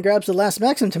goes ahead and grabs the last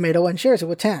Maximum Tomato and shares it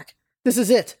with Tak. This is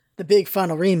it, the big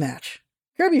final rematch.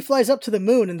 Kirby flies up to the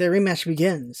moon and their rematch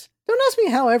begins. Don't ask me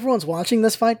how everyone's watching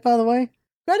this fight, by the way.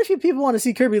 Quite a few people want to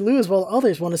see Kirby lose, while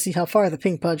others want to see how far the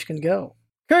Pink Pudge can go.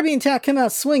 Kirby and Tak come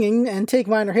out swinging and take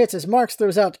minor hits as Marx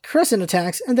throws out crescent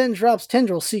attacks and then drops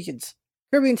tendril seeds.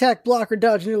 Kirby and Tak block or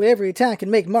dodge nearly every attack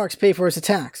and make Marx pay for his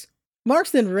attacks.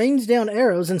 Marx then rains down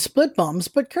arrows and split bombs,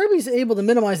 but Kirby's able to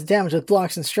minimize the damage with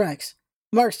blocks and strikes.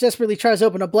 Marx desperately tries to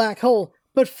open a black hole,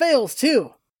 but fails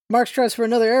too. Marx tries for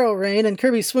another arrow rain, and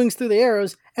Kirby swings through the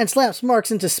arrows and slaps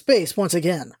Marx into space once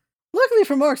again. Luckily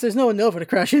for Marx, there's no Unova to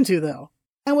crash into, though.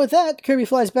 And with that, Kirby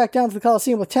flies back down to the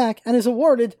Coliseum with Tak and is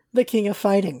awarded the King of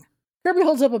Fighting. Kirby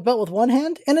holds up a belt with one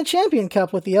hand and a champion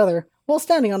cup with the other, while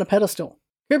standing on a pedestal.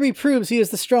 Kirby proves he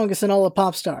is the strongest in all of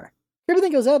Popstar. Kirby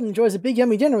then goes out and enjoys a big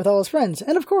yummy dinner with all his friends,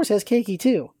 and of course has Keiki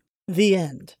too. The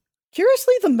end.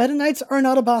 Curiously, the Meta Knights are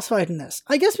not a boss fight in this.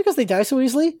 I guess because they die so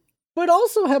easily, but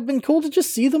also have been cool to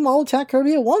just see them all attack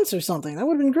Kirby at once or something. That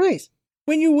would have been great.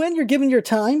 When you win, you're given your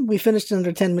time. We finished in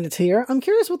under 10 minutes here. I'm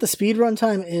curious what the speedrun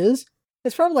time is.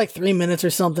 It's probably like 3 minutes or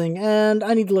something, and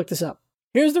I need to look this up.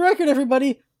 Here's the record,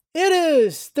 everybody. It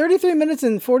is 33 minutes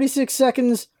and 46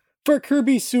 seconds for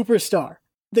Kirby Superstar,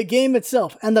 the game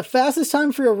itself, and the fastest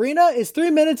time for Arena is 3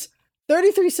 minutes,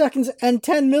 33 seconds, and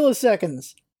 10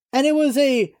 milliseconds. And it was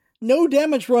a no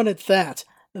damage run at that.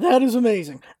 That is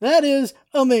amazing. That is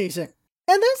amazing.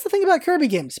 And that's the thing about Kirby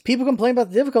games. People complain about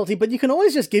the difficulty, but you can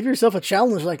always just give yourself a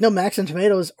challenge like no Maximum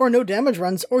Tomatoes, or no damage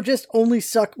runs, or just only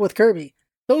suck with Kirby.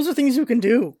 Those are things you can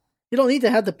do. You don't need to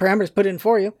have the parameters put in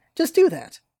for you. Just do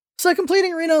that. So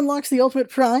completing Arena unlocks the ultimate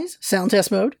prize, Sound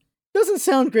Test Mode. Doesn't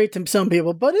sound great to some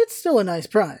people, but it's still a nice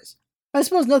prize. I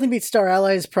suppose nothing beats Star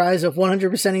Allies' prize of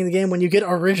 100%ing the game when you get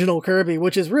original Kirby,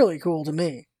 which is really cool to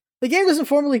me. The game doesn't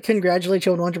formally congratulate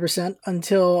you on 100%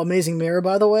 until Amazing Mirror,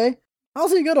 by the way.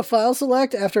 Also, you go to File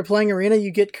Select. After playing Arena,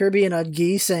 you get Kirby in a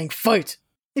gi saying, "Fight!"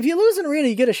 If you lose in Arena,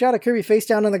 you get a shot of Kirby face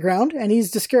down on the ground, and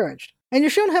he's discouraged. And you're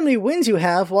shown how many wins you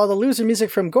have while the loser music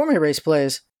from Gourmet Race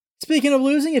plays. Speaking of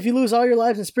losing, if you lose all your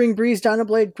lives in Spring Breeze,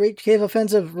 Dynablade, Great Cave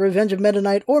Offensive, Revenge of Meta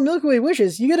Knight, or Milky Way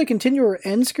Wishes, you get a continue or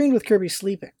end screen with Kirby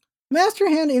sleeping. Master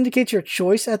Hand indicates your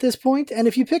choice at this point, and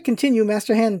if you pick continue,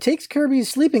 Master Hand takes Kirby's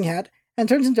sleeping hat and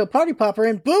turns into a party popper,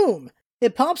 and boom!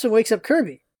 It pops and wakes up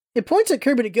Kirby. It points at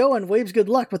Kirby to go and waves good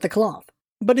luck with the cloth.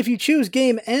 But if you choose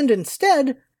game end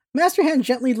instead, Master Hand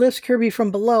gently lifts Kirby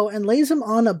from below and lays him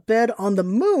on a bed on the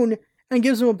moon and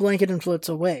gives him a blanket and floats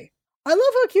away. I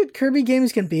love how cute Kirby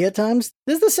games can be at times.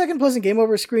 This is the second pleasant game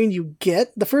over screen you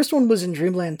get. The first one was in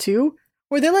Dreamland 2,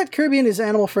 where they let Kirby and his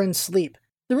animal friends sleep.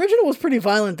 The original was pretty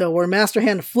violent though, where Master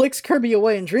Hand flicks Kirby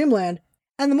away in Dreamland,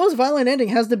 and the most violent ending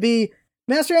has to be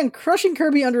Master Hand crushing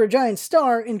Kirby under a giant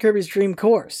star in Kirby's Dream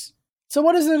Course. So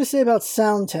what is there to say about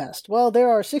Sound Test? Well, there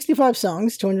are 65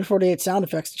 songs, 248 sound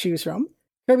effects to choose from.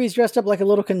 Kirby's dressed up like a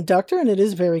little conductor, and it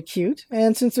is very cute.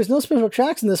 And since there's no special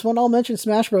tracks in this one, I'll mention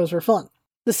Smash Bros. For fun.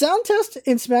 The sound test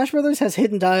in Smash Bros. Has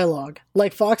hidden dialogue,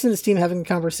 like Fox and his team having a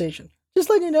conversation. Just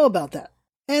letting you know about that.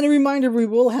 And a reminder, we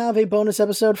will have a bonus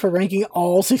episode for ranking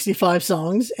all 65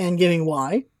 songs and giving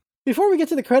why. Before we get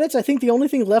to the credits, I think the only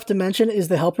thing left to mention is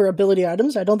the helper ability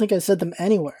items. I don't think I said them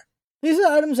anywhere. These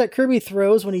are items that Kirby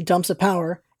throws when he dumps a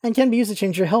power, and can be used to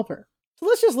change your helper. So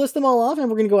let's just list them all off, and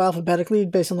we're going to go alphabetically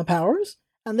based on the powers.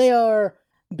 And they are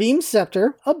Beam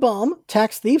Scepter, a bomb,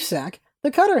 Tak's Thief Sack,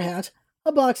 the Cutter Hat,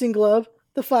 a boxing glove,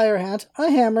 the Fire Hat, a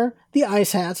hammer, the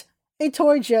Ice Hat, a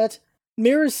Toy Jet,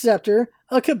 Mirror's Scepter,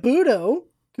 a Kabuto,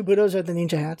 Kabutos are the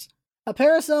ninja hats, a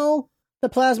Parasol, the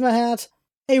Plasma Hat,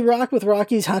 a rock with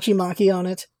Rocky's Hachimaki on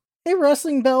it, a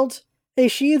wrestling belt, a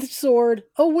sheathed sword,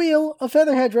 a wheel, a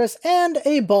feather headdress, and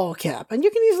a ball cap. And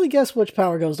you can easily guess which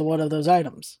power goes to what of those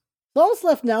items. So all that's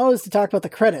left now is to talk about the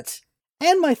credits,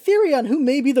 and my theory on who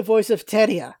may be the voice of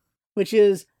Tedia, which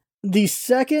is the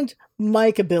second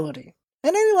mic ability.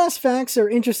 And any last facts or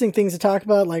interesting things to talk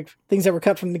about, like things that were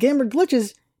cut from the game or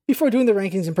glitches, before doing the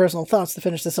rankings and personal thoughts to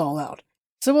finish this all out.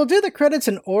 So we'll do the credits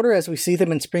in order as we see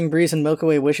them in Spring Breeze and Milky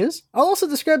Way Wishes. I'll also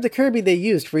describe the Kirby they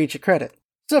used for each credit.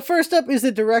 So first up is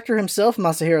the director himself,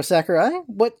 Masahiro Sakurai.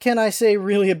 What can I say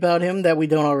really about him that we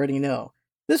don't already know?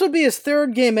 This would be his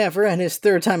third game ever and his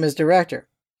third time as director.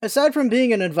 Aside from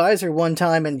being an advisor one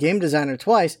time and game designer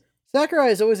twice, Sakurai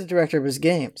is always the director of his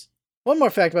games. One more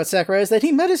fact about Sakurai is that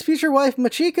he met his future wife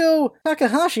Machiko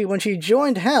Takahashi when she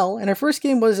joined HAL, and her first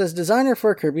game was as designer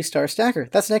for Kirby Star Stacker.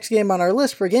 That's the next game on our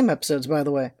list for game episodes, by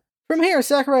the way. From here,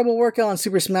 Sakurai will work on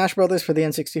Super Smash Bros. For the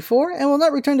N64, and will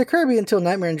not return to Kirby until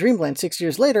Nightmare in Dreamland 6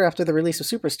 years later after the release of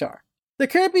Superstar. The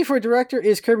Kirby for director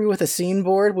is Kirby with a scene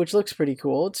board, which looks pretty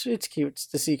cool. It's cute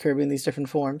to see Kirby in these different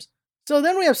forms. So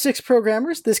then we have 6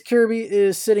 programmers. This Kirby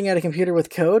is sitting at a computer with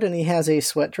code, and he has a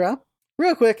sweat drop.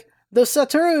 Real quick, though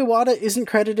Satoru Iwata isn't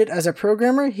credited as a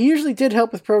programmer, he usually did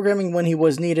help with programming when he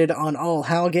was needed on all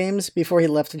HAL games before he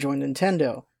left to join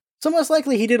Nintendo. So most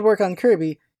likely he did work on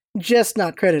Kirby, just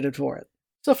not credited for it.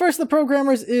 So first of the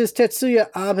programmers is Tetsuya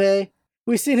Abe.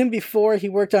 We've seen him before. He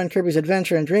worked on Kirby's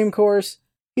Adventure and Dream Course.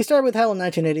 He started with HAL in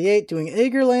 1988 doing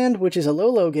Agerland, which is a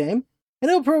Lolo game, and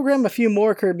he'll program a few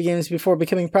more Kirby games before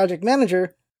becoming project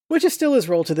manager, which is still his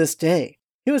role to this day.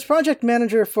 He was project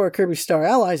manager for Kirby Star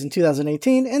Allies in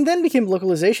 2018, and then became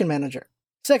localization manager.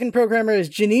 Second programmer is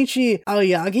Junichi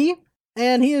Aoyagi,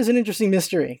 and he is an interesting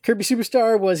mystery. Kirby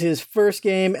Superstar was his first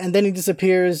game, and then he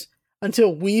disappears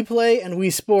until Wii Play and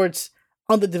Wii Sports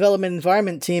on the development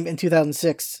environment team in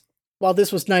 2006, while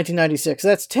this was 1996.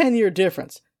 That's a 10-year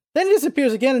difference. Then he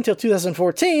disappears again until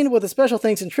 2014 with a special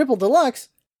thanks in Triple Deluxe,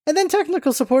 and then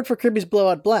technical support for Kirby's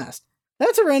Blowout Blast.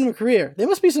 That's a random career. They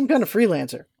must be some kind of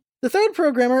freelancer. The third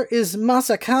programmer is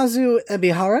Masakazu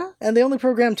Ebihara, and they only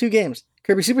programmed 2 games,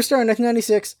 Kirby Superstar in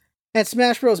 1996 and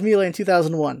Smash Bros. Melee in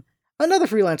 2001. Another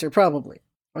freelancer, probably.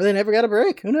 Or they never got a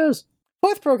break, who knows?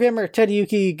 Fourth programmer,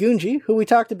 Tadayuki Gunji, who we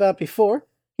talked about before.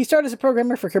 He started as a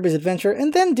programmer for Kirby's Adventure,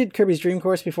 and then did Kirby's Dream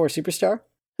Course before Superstar.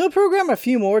 He'll program a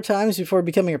few more times before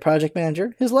becoming a project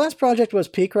manager. His last project was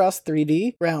Picross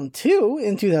 3D Round 2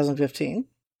 in 2015.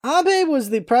 Abe was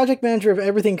the project manager of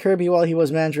everything Kirby while he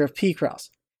was manager of Picross.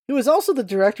 He was also the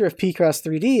director of Picross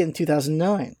 3D in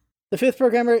 2009. The fifth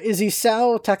programmer is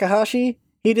Isao Takahashi.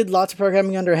 He did lots of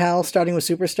programming under HAL, starting with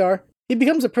Superstar. He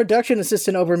becomes a production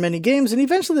assistant over many games, and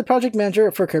eventually the project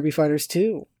manager for Kirby Fighters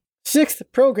 2. Sixth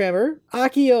programmer,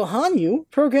 Akio Hanyu,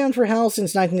 programmed for HAL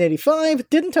since 1985,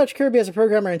 didn't touch Kirby as a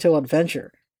programmer until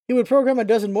Adventure. He would program a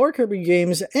dozen more Kirby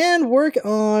games and work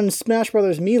on Smash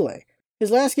Bros. Melee.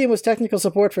 His last game was technical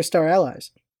support for Star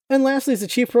Allies. And lastly is the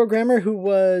chief programmer, who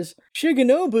was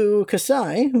Shigenobu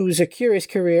Kasai, who's a curious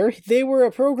career. They were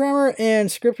a programmer and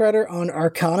scriptwriter on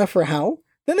Arcana for HAL.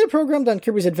 Then they programmed on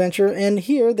Kirby's Adventure, and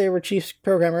here they were chief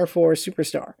programmer for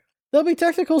Superstar. There'll be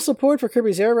technical support for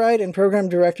Kirby's Air Ride and program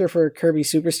director for Kirby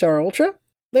Superstar Ultra.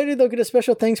 Later they'll get a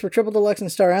special thanks for Triple Deluxe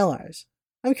and Star Allies.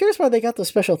 I'm curious why they got those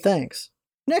special thanks.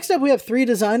 Next up we have 3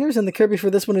 designers, and the Kirby for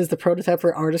this one is the prototype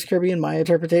for Artist Kirby in my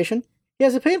interpretation. He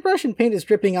has a paintbrush and paint is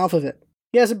dripping off of it.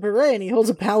 He has a beret and he holds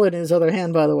a palette in his other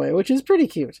hand, by the way, which is pretty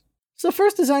cute. So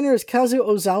first designer is Kazu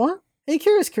Ozawa. A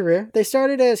curious career. They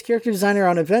started as character designer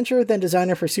on Adventure, then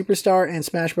designer for Superstar and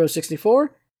Smash Bros.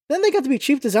 64. Then they got to be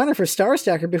chief designer for Star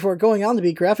Stacker before going on to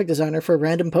be graphic designer for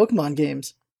random Pokemon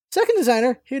games. Second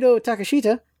designer, Hiro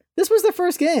Takashita. This was their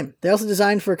first game. They also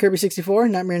designed for Kirby 64,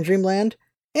 Nightmare in Dreamland,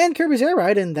 and Kirby's Air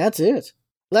Ride, and that's it.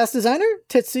 Last designer,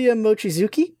 Tetsuya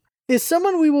Mochizuki, is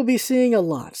someone we will be seeing a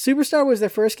lot. Superstar was their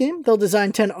first game. They'll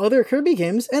design 10 other Kirby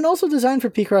games, and also design for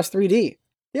Picross 3D.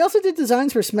 They also did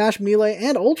designs for Smash Melee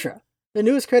and Ultra. The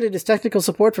newest credit is technical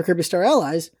support for Kirby Star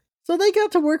Allies, so they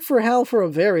got to work for HAL for a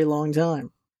very long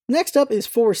time. Next up is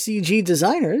 4 CG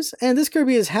designers, and this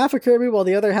Kirby is half a Kirby while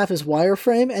the other half is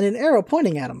wireframe and an arrow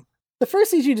pointing at him. The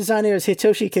first CG designer is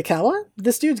Hitoshi Kikawa.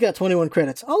 This dude's got 21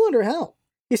 credits, all under HAL.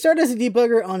 He started as a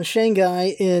debugger on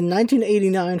Shanghai in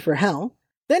 1989 for HAL.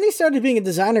 Then he started being a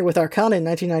designer with Arcana in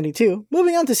 1992,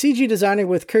 moving on to CG designer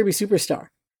with Kirby Superstar.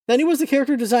 Then he was the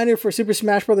character designer for Super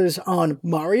Smash Bros. On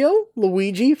Mario,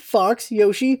 Luigi, Fox,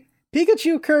 Yoshi,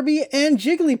 Pikachu, Kirby, and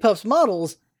Jigglypuff's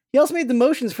models. He also made the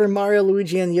motions for Mario,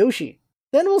 Luigi, and Yoshi.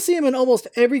 Then we'll see him in almost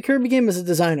every Kirby game as a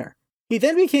designer. He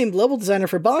then became level designer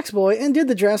for Box Boy and did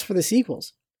the drafts for the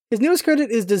sequels. His newest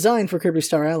credit is design for Kirby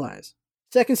Star Allies.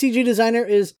 Second CG designer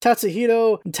is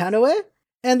Tatsuhiro Tanoe,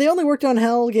 and they only worked on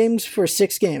HAL games for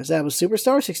 6 games. That was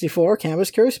Superstar, 64,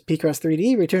 Canvas Curse, Picross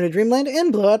 3D, Return to Dreamland,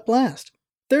 and Blowout Blast.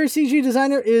 Third CG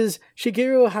designer is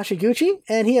Shigeru Hashiguchi,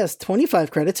 and he has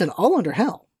 25 credits and all under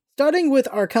HAL. Starting with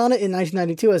Arcana in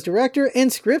 1992 as director and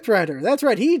scriptwriter. That's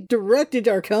right, he directed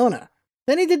Arcana.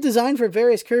 Then he did design for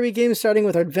various Kirby games starting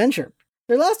with Adventure.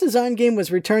 Their last design game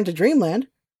was Return to Dreamland.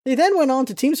 They then went on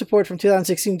to team support from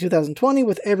 2016 to 2020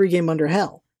 with every game under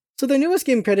HAL. So their newest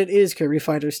game credit is Kirby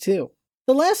Fighters 2.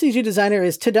 The last CG designer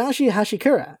is Tadashi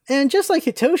Hashikura, and just like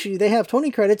Hitoshi, they have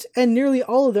 20 credits and nearly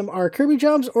all of them are Kirby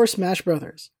jobs or Smash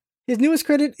Brothers. His newest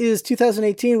credit is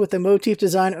 2018 with the motif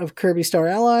design of Kirby Star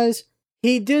Allies.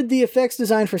 He did the effects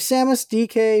design for Samus,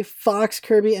 DK, Fox,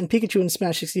 Kirby, and Pikachu in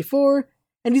Smash 64,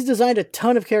 and he's designed a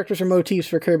ton of characters or motifs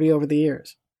for Kirby over the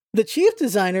years. The chief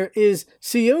designer is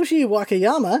Tsuyoshi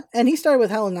Wakayama, and he started with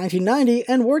HAL in 1990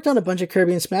 and worked on a bunch of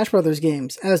Kirby and Smash Bros.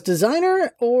 Games as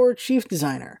designer or chief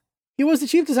designer. He was the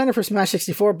chief designer for Smash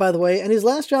 64, by the way, and his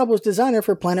last job was designer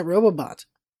for Planet Robobot.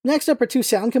 Next up are two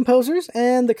sound composers,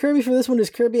 and the Kirby for this one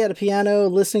is Kirby at a piano,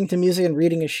 listening to music and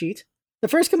reading a sheet. The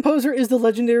first composer is the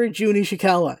legendary Jun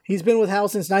Ishikawa. He's been with HAL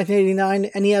since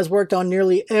 1989, and he has worked on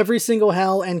nearly every single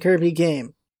HAL and Kirby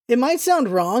game. It might sound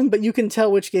wrong, but you can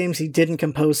tell which games he didn't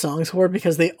compose songs for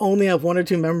because they only have one or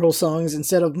two memorable songs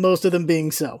instead of most of them being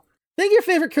so. Think your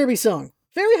favorite Kirby song.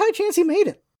 Very high chance he made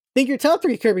it. Think your top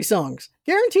 3 Kirby songs.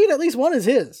 Guaranteed at least one is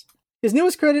his. His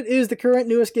newest credit is the current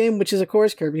newest game, which is of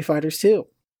course Kirby Fighters 2.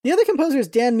 The other composer is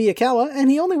Dan Miyakawa, and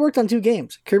he only worked on 2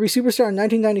 games, Kirby Superstar in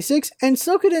 1996 and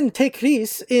Sokouden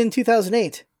Tekris in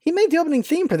 2008. He made the opening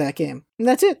theme for that game, and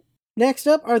that's it. Next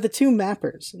up are the 2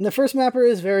 mappers, and the first mapper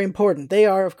is very important. They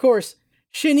are, of course,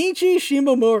 Shinichi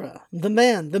Shimomura, the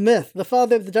man, the myth, the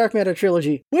father of the Dark Matter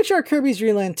trilogy, which are Kirby's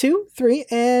Dream Land 2, 3,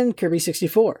 and Kirby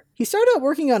 64. He started out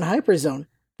working on Hyperzone,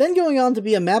 then going on to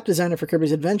be a map designer for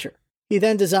Kirby's Adventure. He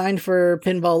then designed for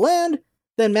Pinball Land,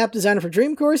 then map designer for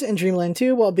Dream Course and Dreamland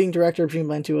 2 while being director of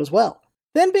Dreamland 2 as well,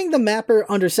 then being the mapper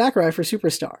under Sakurai for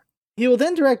Superstar. He will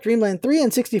then direct Dreamland 3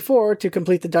 and 64 to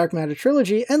complete the Dark Matter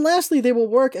trilogy, and lastly they will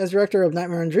work as director of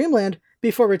Nightmare on Dreamland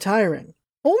before retiring.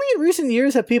 Only in recent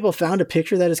years have people found a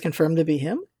picture that is confirmed to be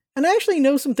him, and I actually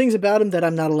know some things about him that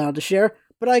I'm not allowed to share,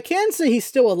 but I can say he's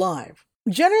still alive.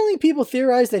 Generally, people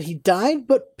theorize that he died,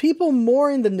 but people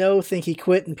more in the know think he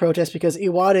quit in protest because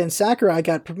Iwata and Sakurai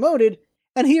got promoted,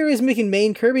 and here he is making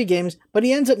main Kirby games, but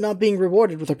he ends up not being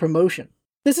rewarded with a promotion.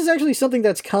 This is actually something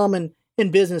that's common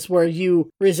in business where you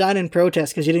resign in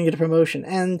protest because you didn't get a promotion,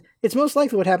 and it's most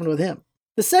likely what happened with him.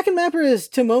 The second mapper is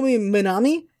Tomomi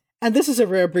Minami, and this is a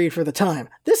rare breed for the time.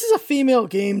 This is a female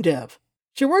game dev.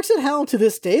 She works at HAL to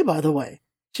this day, by the way.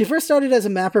 She first started as a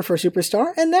mapper for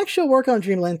Superstar, and next she'll work on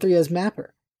Dreamland 3 as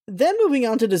mapper. Then moving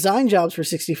on to design jobs for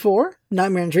 64,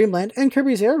 Nightmare on Dreamland, and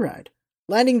Kirby's Air Ride.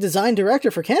 Landing design director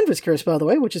for Canvas Curse, by the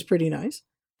way, which is pretty nice.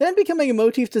 Then becoming a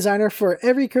motif designer for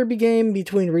every Kirby game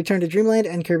between Return to Dreamland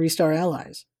and Kirby Star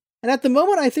Allies. And at the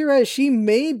moment, I theorize she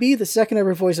may be the second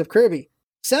ever voice of Kirby.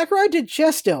 Sakurai did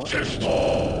Chesto,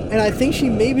 and I think she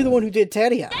may be the one who did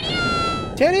Tadia.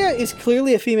 Tadia is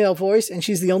clearly a female voice, and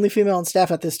she's the only female on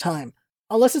staff at this time.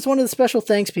 Unless it's one of the special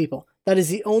thanks people. That is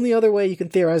the only other way you can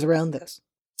theorize around this.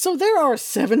 So there are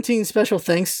 17 special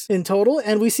thanks in total,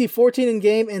 and we see 14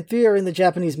 in-game and 3 are in the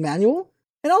Japanese manual.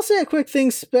 And I'll say a quick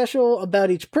thing special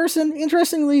about each person.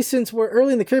 Interestingly, since we're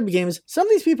early in the Kirby games, some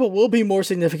of these people will be more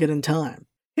significant in time.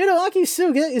 Hiroaki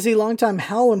Suga is a longtime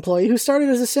HAL employee who started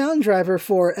as a sound driver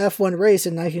for F1 Race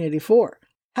in 1984.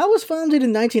 HAL was founded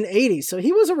in 1980, so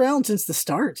he was around since the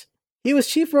start. He was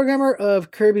chief programmer of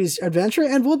Kirby's Adventure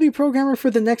and will be programmer for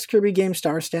the next Kirby game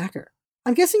Star Stacker.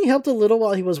 I'm guessing he helped a little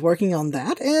while he was working on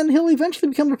that, and he'll eventually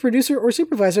become a producer or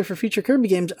supervisor for future Kirby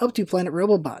games up to Planet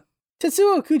Robobot.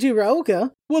 Tetsuo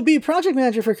Kujiraoka will be project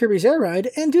manager for Kirby's Air Ride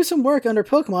and do some work under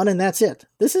Pokemon, and that's it.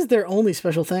 This is their only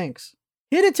special thanks.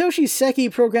 Hidetoshi Seki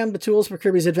programmed the tools for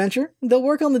Kirby's Adventure. They'll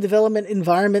work on the development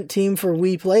environment team for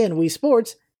Wii Play and Wii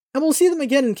Sports, and we'll see them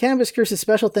again in Canvas Curse's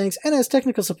special thanks and as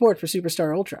technical support for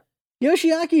Superstar Ultra.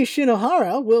 Yoshiaki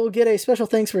Shinohara will get a special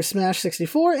thanks for Smash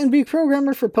 64 and be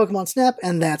programmer for Pokemon Snap,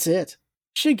 and that's it.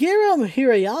 Shigeru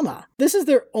Hirayama, this is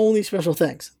their only special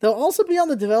thanks. They'll also be on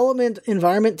the development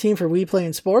environment team for Wii Play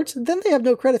and Sports, then they have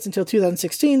no credits until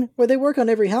 2016, where they work on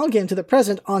every HAL game to the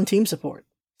present on team support.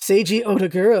 Seiji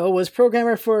Otaguro was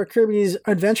programmer for Kirby's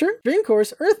Adventure, Dream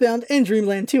Course, Earthbound, and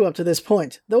Dreamland 2 up to this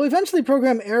point. They'll eventually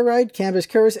program Air Ride, Canvas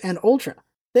Curse, and Ultra.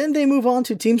 Then they move on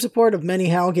to team support of many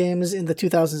HAL games in the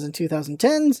 2000s and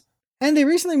 2010s, and they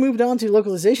recently moved on to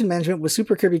localization management with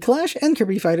Super Kirby Clash and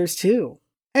Kirby Fighters 2.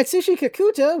 Atsushi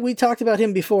Kakuta, we talked about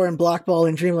him before in Block Ball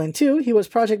and Dreamland 2, he was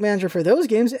project manager for those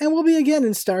games and will be again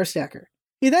in Star Stacker.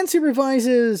 He then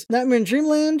supervises Nightmare in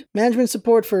Dreamland, management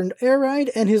support for Air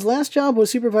Ride, and his last job was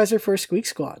supervisor for Squeak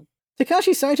Squad.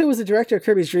 Takashi Saito was the director of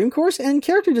Kirby's Dream Course and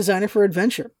character designer for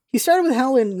Adventure. He started with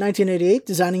HAL in 1988,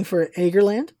 designing for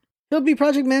Agerland. He'll be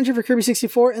project manager for Kirby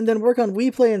 64 and then work on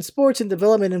Wii Play and Sports and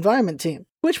Development Environment Team,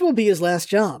 which will be his last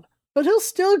job. But he'll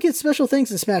still get special thanks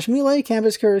in Smash Melee,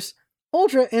 Canvas Curse,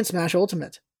 Ultra, and Smash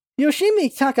Ultimate.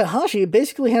 Yoshimi Takahashi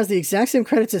basically has the exact same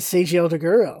credits as Seiji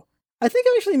Otaguro. I think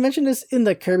I actually mentioned this in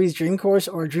the Kirby's Dream Course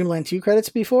or Dreamland 2 credits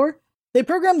before. They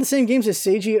programmed the same games as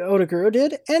Seiji Otaguro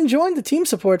did and joined the team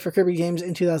support for Kirby games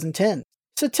in 2010.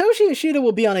 Satoshi Ishida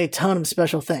will be on a ton of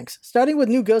special thanks. Starting with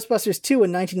New Ghostbusters 2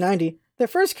 in 1990, their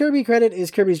first Kirby credit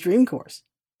is Kirby's Dream Course.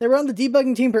 They were on the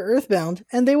debugging team for Earthbound,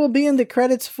 and they will be in the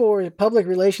credits for public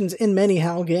relations in many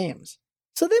HAL games.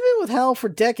 So they've been with HAL for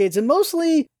decades and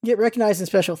mostly get recognized in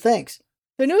special thanks.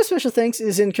 Their newest special thanks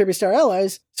is in Kirby Star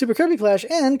Allies, Super Kirby Clash,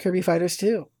 and Kirby Fighters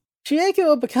 2.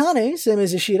 Chieko Obakane, same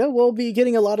as Ishida, will be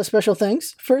getting a lot of special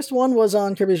thanks. First one was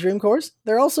on Kirby's Dream Course.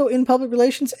 They're also in public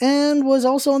relations and was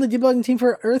also on the debugging team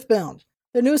for Earthbound.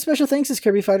 Their newest special thanks is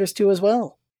Kirby Fighters 2 as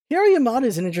well. Hiro Yamada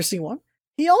is an interesting one.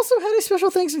 He also had a special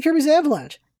thanks in Kirby's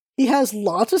Avalanche. He has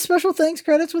lots of special thanks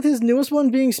credits, with his newest one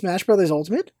being Smash Bros.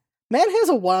 Ultimate. Man has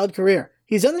a wild career.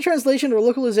 He's done the translation or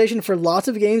localization for lots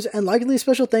of games, and likely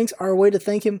special thanks are a way to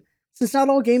thank him, since not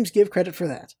all games give credit for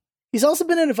that. He's also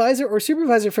been an advisor or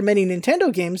supervisor for many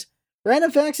Nintendo games. Random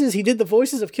facts is he did the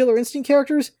voices of Killer Instinct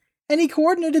characters, and he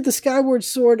coordinated the Skyward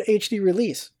Sword HD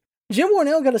release. Jim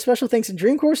Warnell got a special thanks in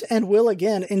Dream Course and will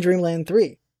again in Dreamland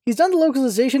 3. He's done the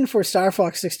localization for Star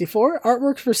Fox 64,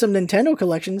 artwork for some Nintendo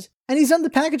collections, and he's done the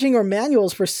packaging or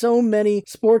manuals for so many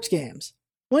sports games.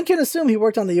 One can assume he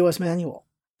worked on the US manual.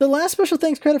 The last special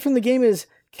thanks credit from the game is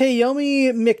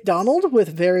Kayomi McDonald, with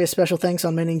various special thanks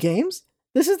on many games.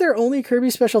 This is their only Kirby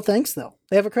special thanks, though.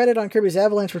 They have a credit on Kirby's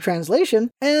Avalanche for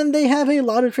translation, and they have a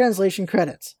lot of translation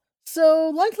credits.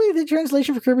 So, likely the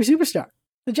translation for Kirby Superstar.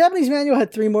 The Japanese manual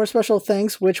had 3 more special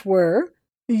thanks, which were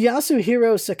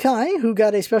Yasuhiro Sakai, who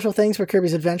got a special thanks for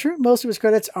Kirby's Adventure. Most of his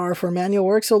credits are for manual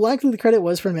work, so likely the credit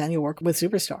was for manual work with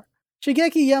Superstar.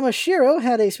 Shigeki Yamashiro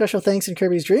had a special thanks in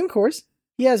Kirby's Dream Course.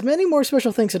 He has many more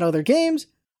special thanks in other games.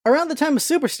 Around the time of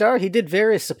Superstar, he did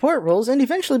various support roles and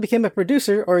eventually became a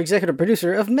producer or executive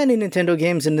producer of many Nintendo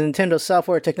games in the Nintendo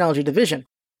Software Technology Division.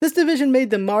 This division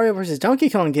made the Mario vs. Donkey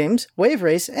Kong games, Wave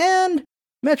Race, and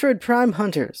Metroid Prime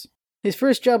Hunters. His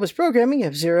first job was programming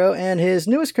F-Zero, and his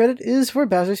newest credit is for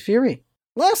Bowser's Fury.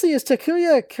 Lastly is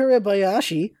Takuya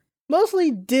Kurebayashi,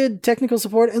 mostly did technical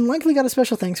support and likely got a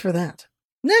special thanks for that.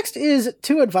 Next is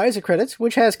 2 advisor credits,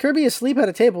 which has Kirby asleep at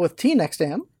a table with T next to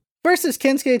him. First is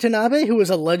Kensuke Tanabe, who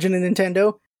is a legend in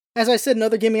Nintendo. As I said in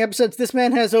other gaming episodes, this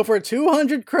man has over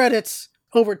 200 credits.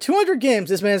 Over 200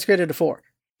 games this man is credited for.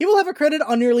 He will have a credit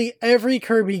on nearly every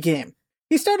Kirby game.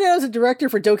 He started out as a director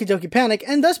for Doki Doki Panic,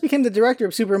 and thus became the director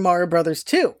of Super Mario Bros.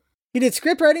 2. He did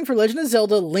script writing for Legend of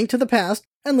Zelda, Link to the Past,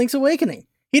 and Link's Awakening.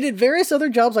 He did various other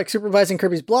jobs like supervising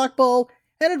Kirby's Block Ball,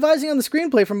 and advising on the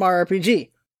screenplay for Mario RPG.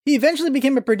 He eventually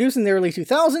became a producer in the early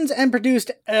 2000s, and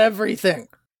produced everything.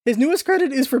 His newest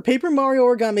credit is for Paper Mario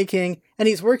Origami King, and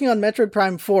he's working on Metroid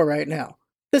Prime 4 right now.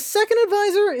 The second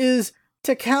advisor is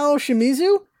Takao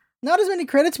Shimizu. Not as many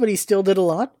credits, but he still did a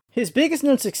lot. His biggest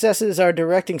known successes are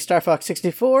directing Star Fox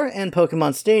 64 and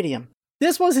Pokemon Stadium.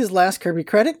 This was his last Kirby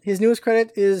credit. His newest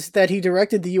credit is that he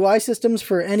directed the UI systems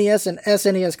for NES and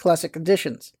SNES Classic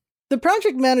Editions. The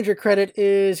project manager credit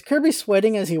is Kirby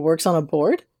sweating as he works on a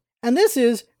board, and this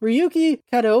is Ryuki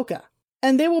Kataoka.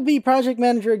 And they will be project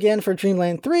manager again for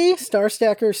Dreamland 3, Star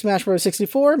Stacker, Smash Bros.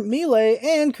 64, Melee,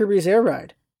 and Kirby's Air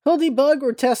Ride. He'll debug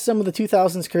or test some of the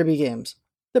 2000s Kirby games.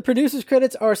 The producers'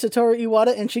 credits are Satoru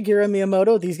Iwata and Shigeru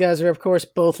Miyamoto. These guys are, of course,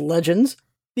 both legends.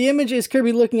 The image is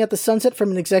Kirby looking at the sunset from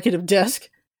an executive desk.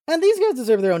 And these guys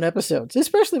deserve their own episodes,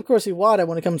 especially, of course, Iwata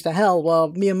when it comes to HAL,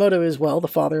 while Miyamoto is, well, the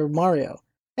father of Mario.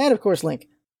 And, of course, Link.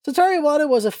 Satoru Iwata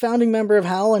was a founding member of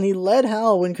HAL, and he led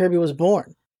HAL when Kirby was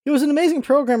born. He was an amazing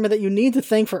programmer that you need to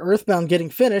thank for Earthbound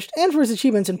getting finished, and for his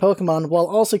achievements in Pokemon, while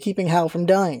also keeping HAL from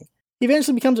dying. He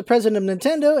eventually becomes a president of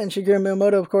Nintendo, and Shigeru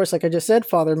Miyamoto, of course, like I just said,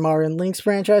 fathered Mario and Link's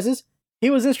franchises. He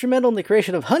was instrumental in the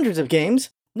creation of hundreds of games.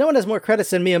 No one has more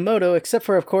credits than Miyamoto, except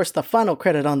for, of course, the final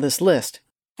credit on this list.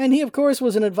 And he, of course,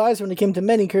 was an advisor when it came to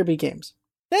many Kirby games.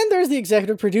 Then there's the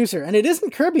executive producer, and it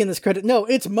isn't Kirby in this credit, no,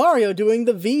 it's Mario doing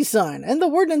the V sign, and the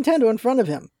word Nintendo in front of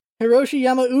him. Hiroshi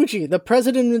Yamauchi, the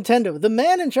president of Nintendo, the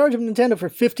man in charge of Nintendo for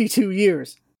 52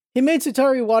 years. He made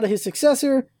Satoru Iwata his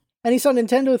successor, and he saw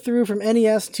Nintendo through from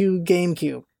NES to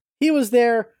GameCube. He was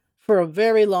there for a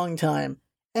very long time,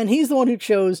 and he's the one who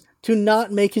chose to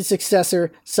not make his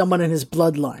successor someone in his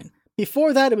bloodline.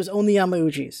 Before that, it was only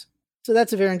Yamauchi's. So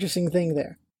that's a very interesting thing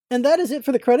there. And that is it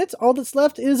for the credits. All that's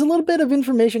left is a little bit of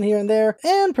information here and there,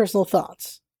 and personal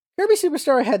thoughts. Kirby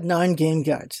Superstar had 9 game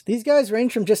guides. These guides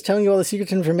range from just telling you all the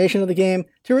secrets and information of the game,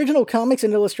 to original comics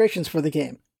and illustrations for the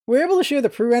game. We're able to share the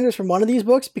pre-renders from one of these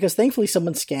books because thankfully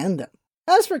someone scanned them.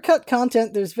 As for cut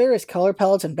content, there's various color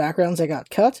palettes and backgrounds that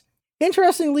got cut.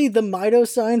 Interestingly, the Mido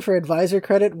sign for advisor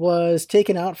credit was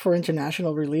taken out for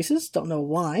international releases, don't know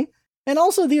why. And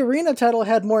also the arena title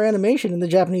had more animation in the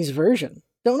Japanese version.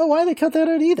 Don't know why they cut that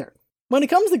out either. When it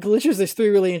comes to glitches, there's 3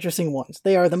 really interesting ones.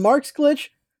 They are the Marks glitch,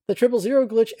 the 000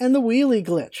 glitch, and the wheelie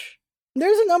glitch.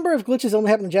 There's a number of glitches that only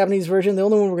happen in the Japanese version. The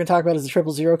only one we're going to talk about is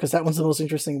the 000 because that one's the most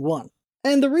interesting one.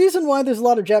 And the reason why there's a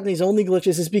lot of Japanese-only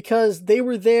glitches is because they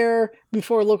were there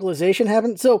before localization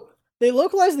happened. So they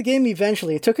localized the game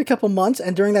eventually. It took a couple months,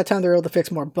 and during that time they were able to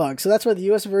fix more bugs. So that's why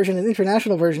the US version and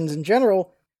international versions in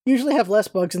general usually have less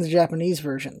bugs than the Japanese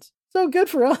versions. So good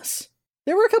for us.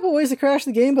 There were a couple ways to crash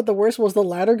the game, but the worst was the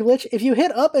ladder glitch. If you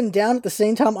hit up and down at the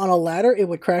same time on a ladder, it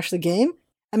would crash the game.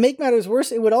 And make matters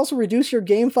worse, it would also reduce your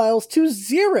game files to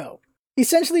 0,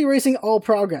 essentially erasing all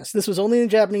progress. This was only in the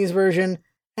Japanese version,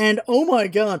 and oh my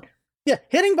god. Yeah,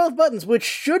 hitting both buttons, which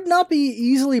should not be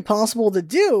easily possible to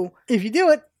do. If you do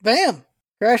it, bam!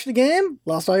 Crash the game,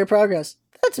 lost all your progress.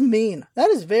 That's mean. That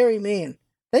is very mean.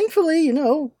 Thankfully,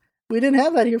 we didn't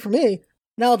have that here for me.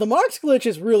 Now, the Marks glitch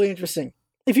is really interesting.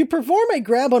 If you perform a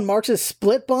grab on Marks'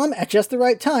 split bomb at just the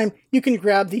right time, you can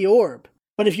grab the orb.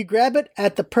 But if you grab it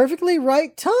at the perfectly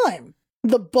right time,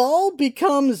 the ball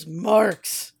becomes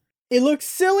Marks. It looks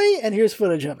silly, and here's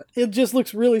footage of it. It just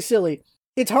looks really silly.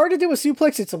 It's hard to do with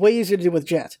suplex, it's way easier to do with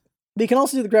jet. But you can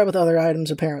also do the grab with other items,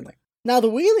 apparently. Now,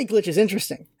 the wheelie glitch is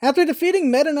interesting. After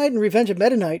defeating Meta Knight and Revenge of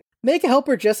Meta Knight, make a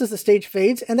helper just as the stage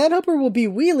fades, and that helper will be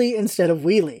wheelie instead of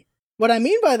wheelie. What I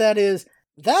mean by that is,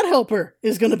 that helper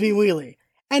is going to be wheelie.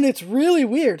 And it's really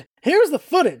weird. Here's the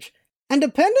footage. And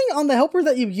depending on the helper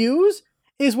that you use,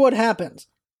 is what happens.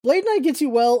 Blade Knight gets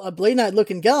you, a Blade Knight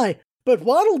looking guy, but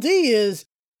Waddle Dee is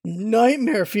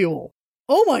nightmare fuel.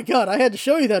 Oh my god, I had to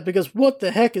show you that because what the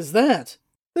heck is that?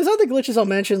 There's other glitches I'll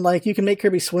mention, like you can make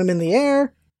Kirby swim in the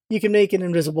air, you can make an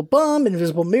invisible bomb,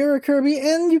 invisible mirror Kirby,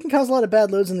 and you can cause a lot of bad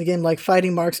loads in the game like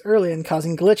fighting Marks early and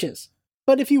causing glitches.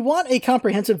 But if you want a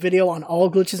comprehensive video on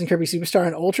all glitches in Kirby Superstar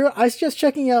and Ultra, I suggest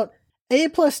checking out A+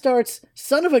 Start's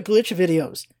Son of a Glitch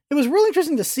videos. It was really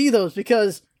interesting to see those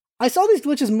because I saw these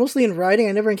glitches mostly in writing,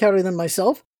 I never encountered them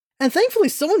myself, and thankfully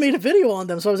someone made a video on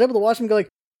them, so I was able to watch them and go like,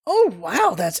 oh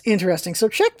wow, that's interesting. So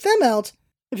check them out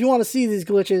if you want to see these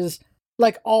glitches,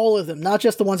 like all of them, not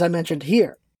just the ones I mentioned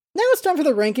here. Now it's time for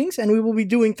the rankings, and we will be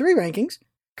doing 3 rankings.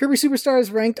 Kirby Superstar is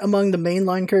ranked among the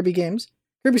mainline Kirby games,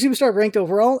 Kirby Superstar ranked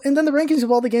overall, and then the rankings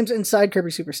of all the games inside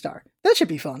Kirby Superstar. That should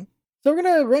be fun. So we're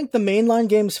going to rank the mainline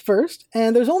games first,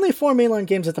 and there's only 4 mainline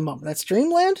games at the moment. That's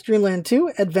Dreamland, Dreamland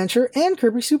 2, Adventure, and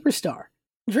Kirby Superstar.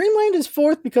 Dreamland is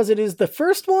 4th because it is the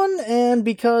first one, and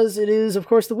because it is, of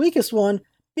course, the weakest one,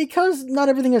 because not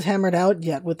everything is hammered out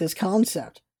yet with this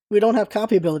concept. We don't have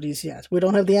copy abilities yet. We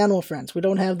don't have the Animal Friends. We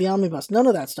don't have the Omnibus. None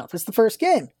of that stuff. It's the first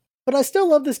game. But I still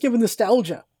love this game with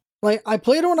nostalgia. Like, I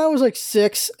played it when I was like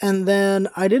 6, and then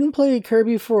I didn't play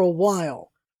Kirby for a while.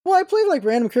 Well, I played like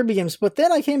random Kirby games, but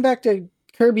then I came back to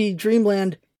Kirby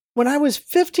Dreamland when I was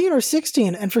 15 or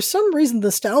 16, and for some reason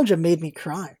nostalgia made me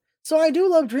cry. So I do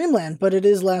love Dreamland, but it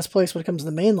is last place when it comes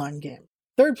to the mainline game.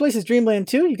 3rd place is Dreamland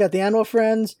 2. You got the Animal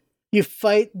Friends. You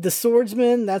fight the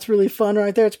swordsman. That's really fun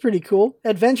right there. It's pretty cool.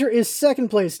 Adventure is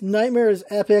 2nd place. Nightmare is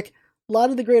epic. A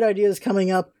lot of the great ideas coming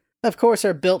up, of course,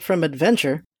 are built from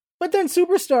Adventure. But then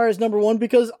Superstar is number 1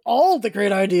 because all the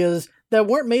great ideas that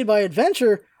weren't made by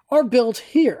Adventure are built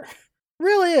here.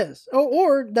 Really is.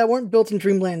 Or that weren't built in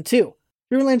Dreamland 2.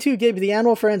 Dreamland 2 gave you the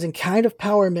Animal Friends and kind of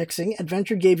power mixing.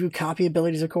 Adventure gave you copy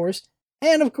abilities, of course.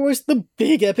 And, of course, the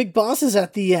big epic bosses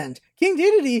at the end. King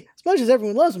Dedede, as much as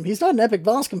everyone loves him, he's not an epic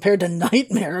boss compared to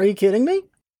Nightmare. Are you kidding me?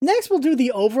 Next, we'll do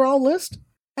the overall list.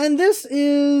 And this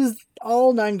is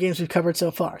all 9 games we've covered so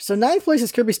far. So 9th place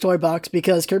is Kirby's Toy Box,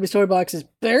 because Kirby's Toy Box is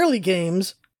barely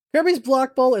games. Kirby's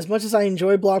Block Ball, as much as I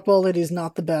enjoy Block Ball, it is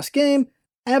not the best game.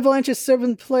 Avalanche is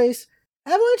 7th place.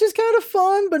 Avalanche is kind of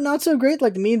fun, but not so great,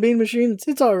 like the Mean Bean Machine.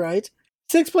 It's alright.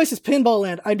 6th place is Pinball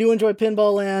Land. I do enjoy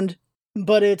Pinball Land,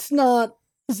 but it's not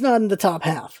in the top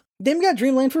half. Then we got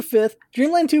Dreamland for 5th,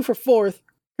 Dreamland 2 for 4th,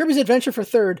 Kirby's Adventure for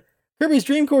 3rd, Kirby's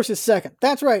Dream Course is 2nd.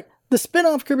 That's right, the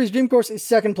spin-off Kirby's Dream Course is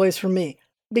 2nd place for me,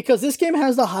 because this game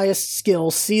has the highest skill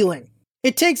ceiling.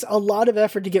 It takes a lot of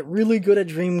effort to get really good at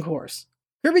Dream Course.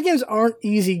 Kirby games aren't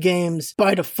easy games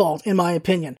by default, in my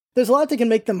opinion. There's a lot that can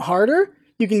make them harder,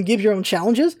 you can give your own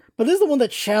challenges, but this is the one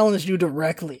that challenged you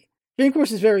directly. Dream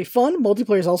Course is very fun,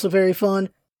 multiplayer is also very fun,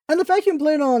 and the fact you can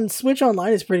play it on Switch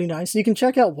Online is pretty nice, so you can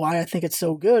check out why I think it's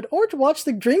so good, or to watch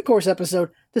the Dream Course episode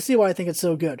to see why I think it's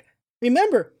so good.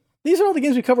 Remember, these are all the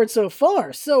games we covered so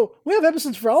far, so we have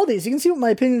episodes for all these. You can see what my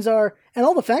opinions are and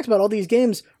all the facts about all these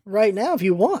games right now if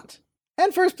you want.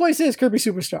 And first place is Kirby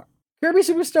Superstar. Kirby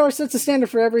Superstar sets the standard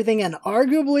for everything, and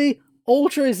arguably,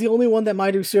 Ultra is the only one that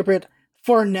might usurp it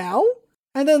for now.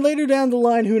 And then later down the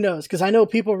line, who knows? Because I know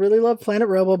people really love Planet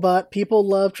Robobot, people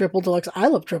love Triple Deluxe, I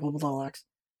love Triple Deluxe.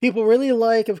 People really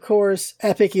like, of course,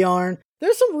 Epic Yarn.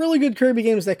 There's some really good Kirby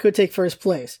games that could take first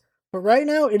place. But right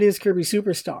now, it is Kirby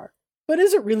Superstar. But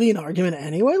is it really an argument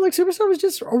anyway? Like, Superstar was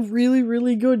just a really,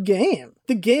 really good game.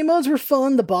 The game modes were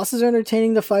fun, the bosses are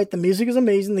entertaining to fight, the music is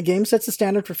amazing, the game sets the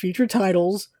standard for future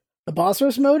titles, the boss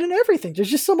rush mode, and everything.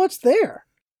 There's just so much there.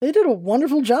 They did a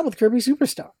wonderful job with Kirby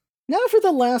Superstar. Now for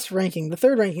the last ranking, the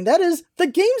third ranking, that is the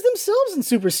games themselves in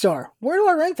Superstar. Where do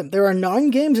I rank them? There are 9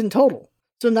 games in total.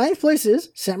 So 9th place is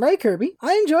Samurai Kirby.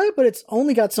 I enjoy it, but it's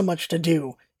only got so much to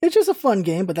do. It's just a fun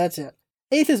game, but that's it.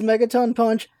 8th is Megaton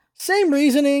Punch. Same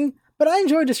reasoning, but I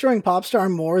enjoy destroying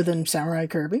Popstar more than Samurai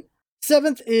Kirby.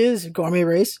 7th is Gourmet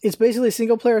Race. It's basically a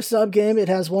single-player sub-game. It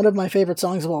has one of my favorite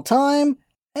songs of all time,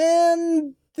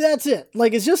 and that's it.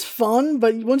 Like, it's just fun,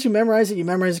 but once you memorize it, you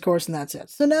memorize the course, and that's it.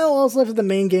 So now all's left of the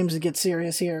main games to get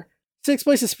serious here. 6th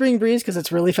place is Spring Breeze, because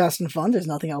it's really fast and fun. There's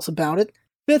nothing else about it.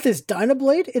 5th is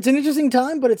Dynablade. It's an interesting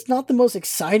time, but it's not the most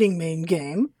exciting main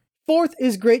game. 4th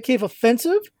is Great Cave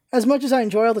Offensive. As much as I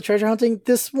enjoy all the treasure hunting,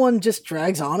 this one just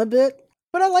drags on a bit,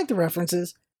 but I like the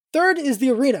references. 3rd is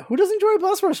The Arena. Who doesn't enjoy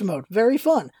boss rush mode? Very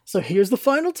fun. So here's the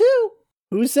final 2.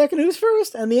 Who's second, who's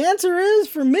first? And the answer is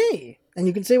for me. And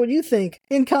you can say what you think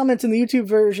in comments in the YouTube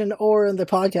version or in the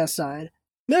podcast side.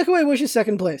 Milky Way Wish is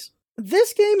second place.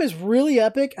 This game is really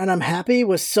epic, and I'm happy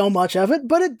with so much of it,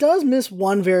 but it does miss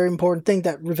one very important thing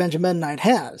that Revenge of Meta Knight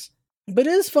has. But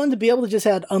it is fun to be able to just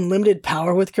have unlimited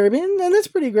power with Kirby, and that's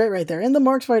pretty great right there. And the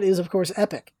Marks fight is, of course,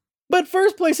 epic. But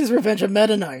first place is Revenge of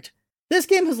Meta Knight. This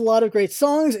game has a lot of great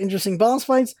songs, interesting boss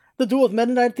fights. The duel with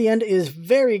Meta Knight at the end is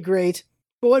very great.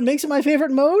 But what makes it my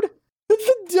favorite mode? The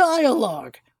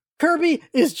dialogue. Kirby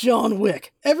is John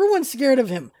Wick. Everyone's scared of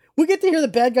him. We get to hear the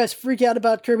bad guys freak out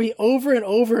about Kirby over and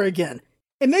over again.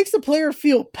 It makes the player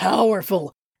feel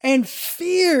powerful and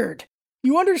feared.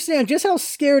 You understand just how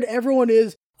scared everyone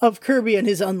is of Kirby and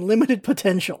his unlimited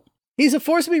potential. He's a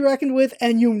force to be reckoned with,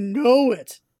 and you know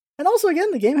it. And also,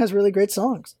 again, the game has really great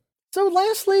songs. So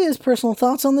lastly is personal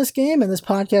thoughts on this game and this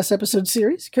podcast episode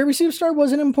series. Kirby Superstar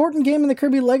was an important game in the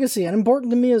Kirby legacy, and important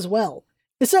to me as well.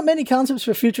 It set many concepts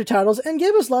for future titles, and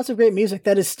gave us lots of great music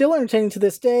that is still entertaining to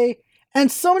this day,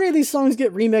 and so many of these songs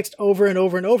get remixed over and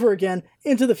over and over again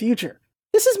into the future.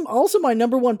 This is also my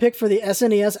number 1 pick for the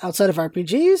SNES outside of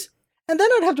RPGs, and then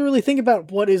I'd have to really think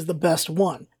about what is the best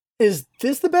one. Is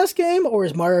this the best game, or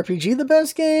is Mario RPG the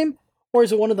best game? Or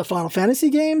is it one of the Final Fantasy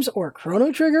games, or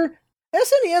Chrono Trigger?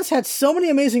 SNES had so many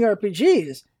amazing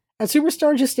RPGs, and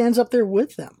Superstar just stands up there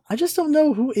with them. I just don't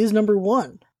know who is number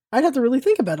 1. I'd have to really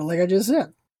think about it, like I just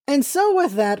said. And so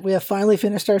with that, we have finally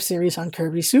finished our series on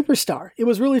Kirby Superstar. It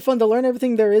was really fun to learn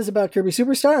everything there is about Kirby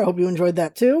Superstar. I hope you enjoyed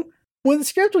that too. When the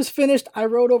script was finished, I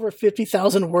wrote over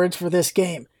 50,000 words for this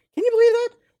game. Can you believe that?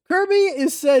 Kirby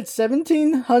is said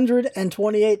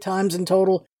 1,728 times in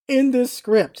total in this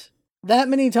script. That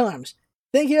many times.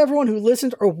 Thank you everyone who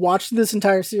listened or watched this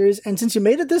entire series, and since you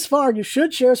made it this far, you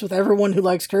should share us with everyone who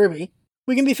likes Kirby.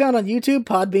 We can be found on YouTube,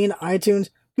 Podbean, iTunes,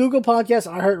 Google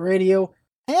Podcasts, iHeartRadio,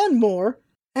 and more.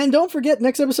 And don't forget,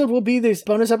 next episode will be this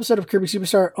bonus episode of Kirby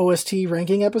Superstar OST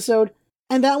ranking episode.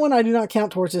 And that one I do not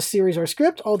count towards this series or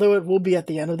script, although it will be at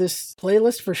the end of this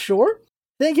playlist for sure.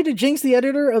 Thank you to Jinx, the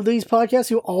editor of these podcasts,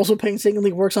 who also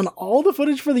painstakingly works on all the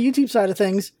footage for the YouTube side of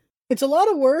things. It's a lot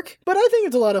of work, but I think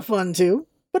it's a lot of fun too,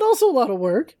 but also a lot of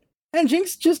work. And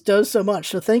Jinx just does so much,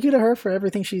 so thank you to her for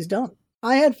everything she's done.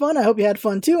 I had fun, I hope you had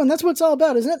fun too, and that's what it's all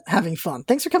about, isn't it? Having fun.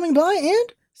 Thanks for coming by,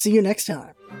 and see you next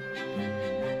time.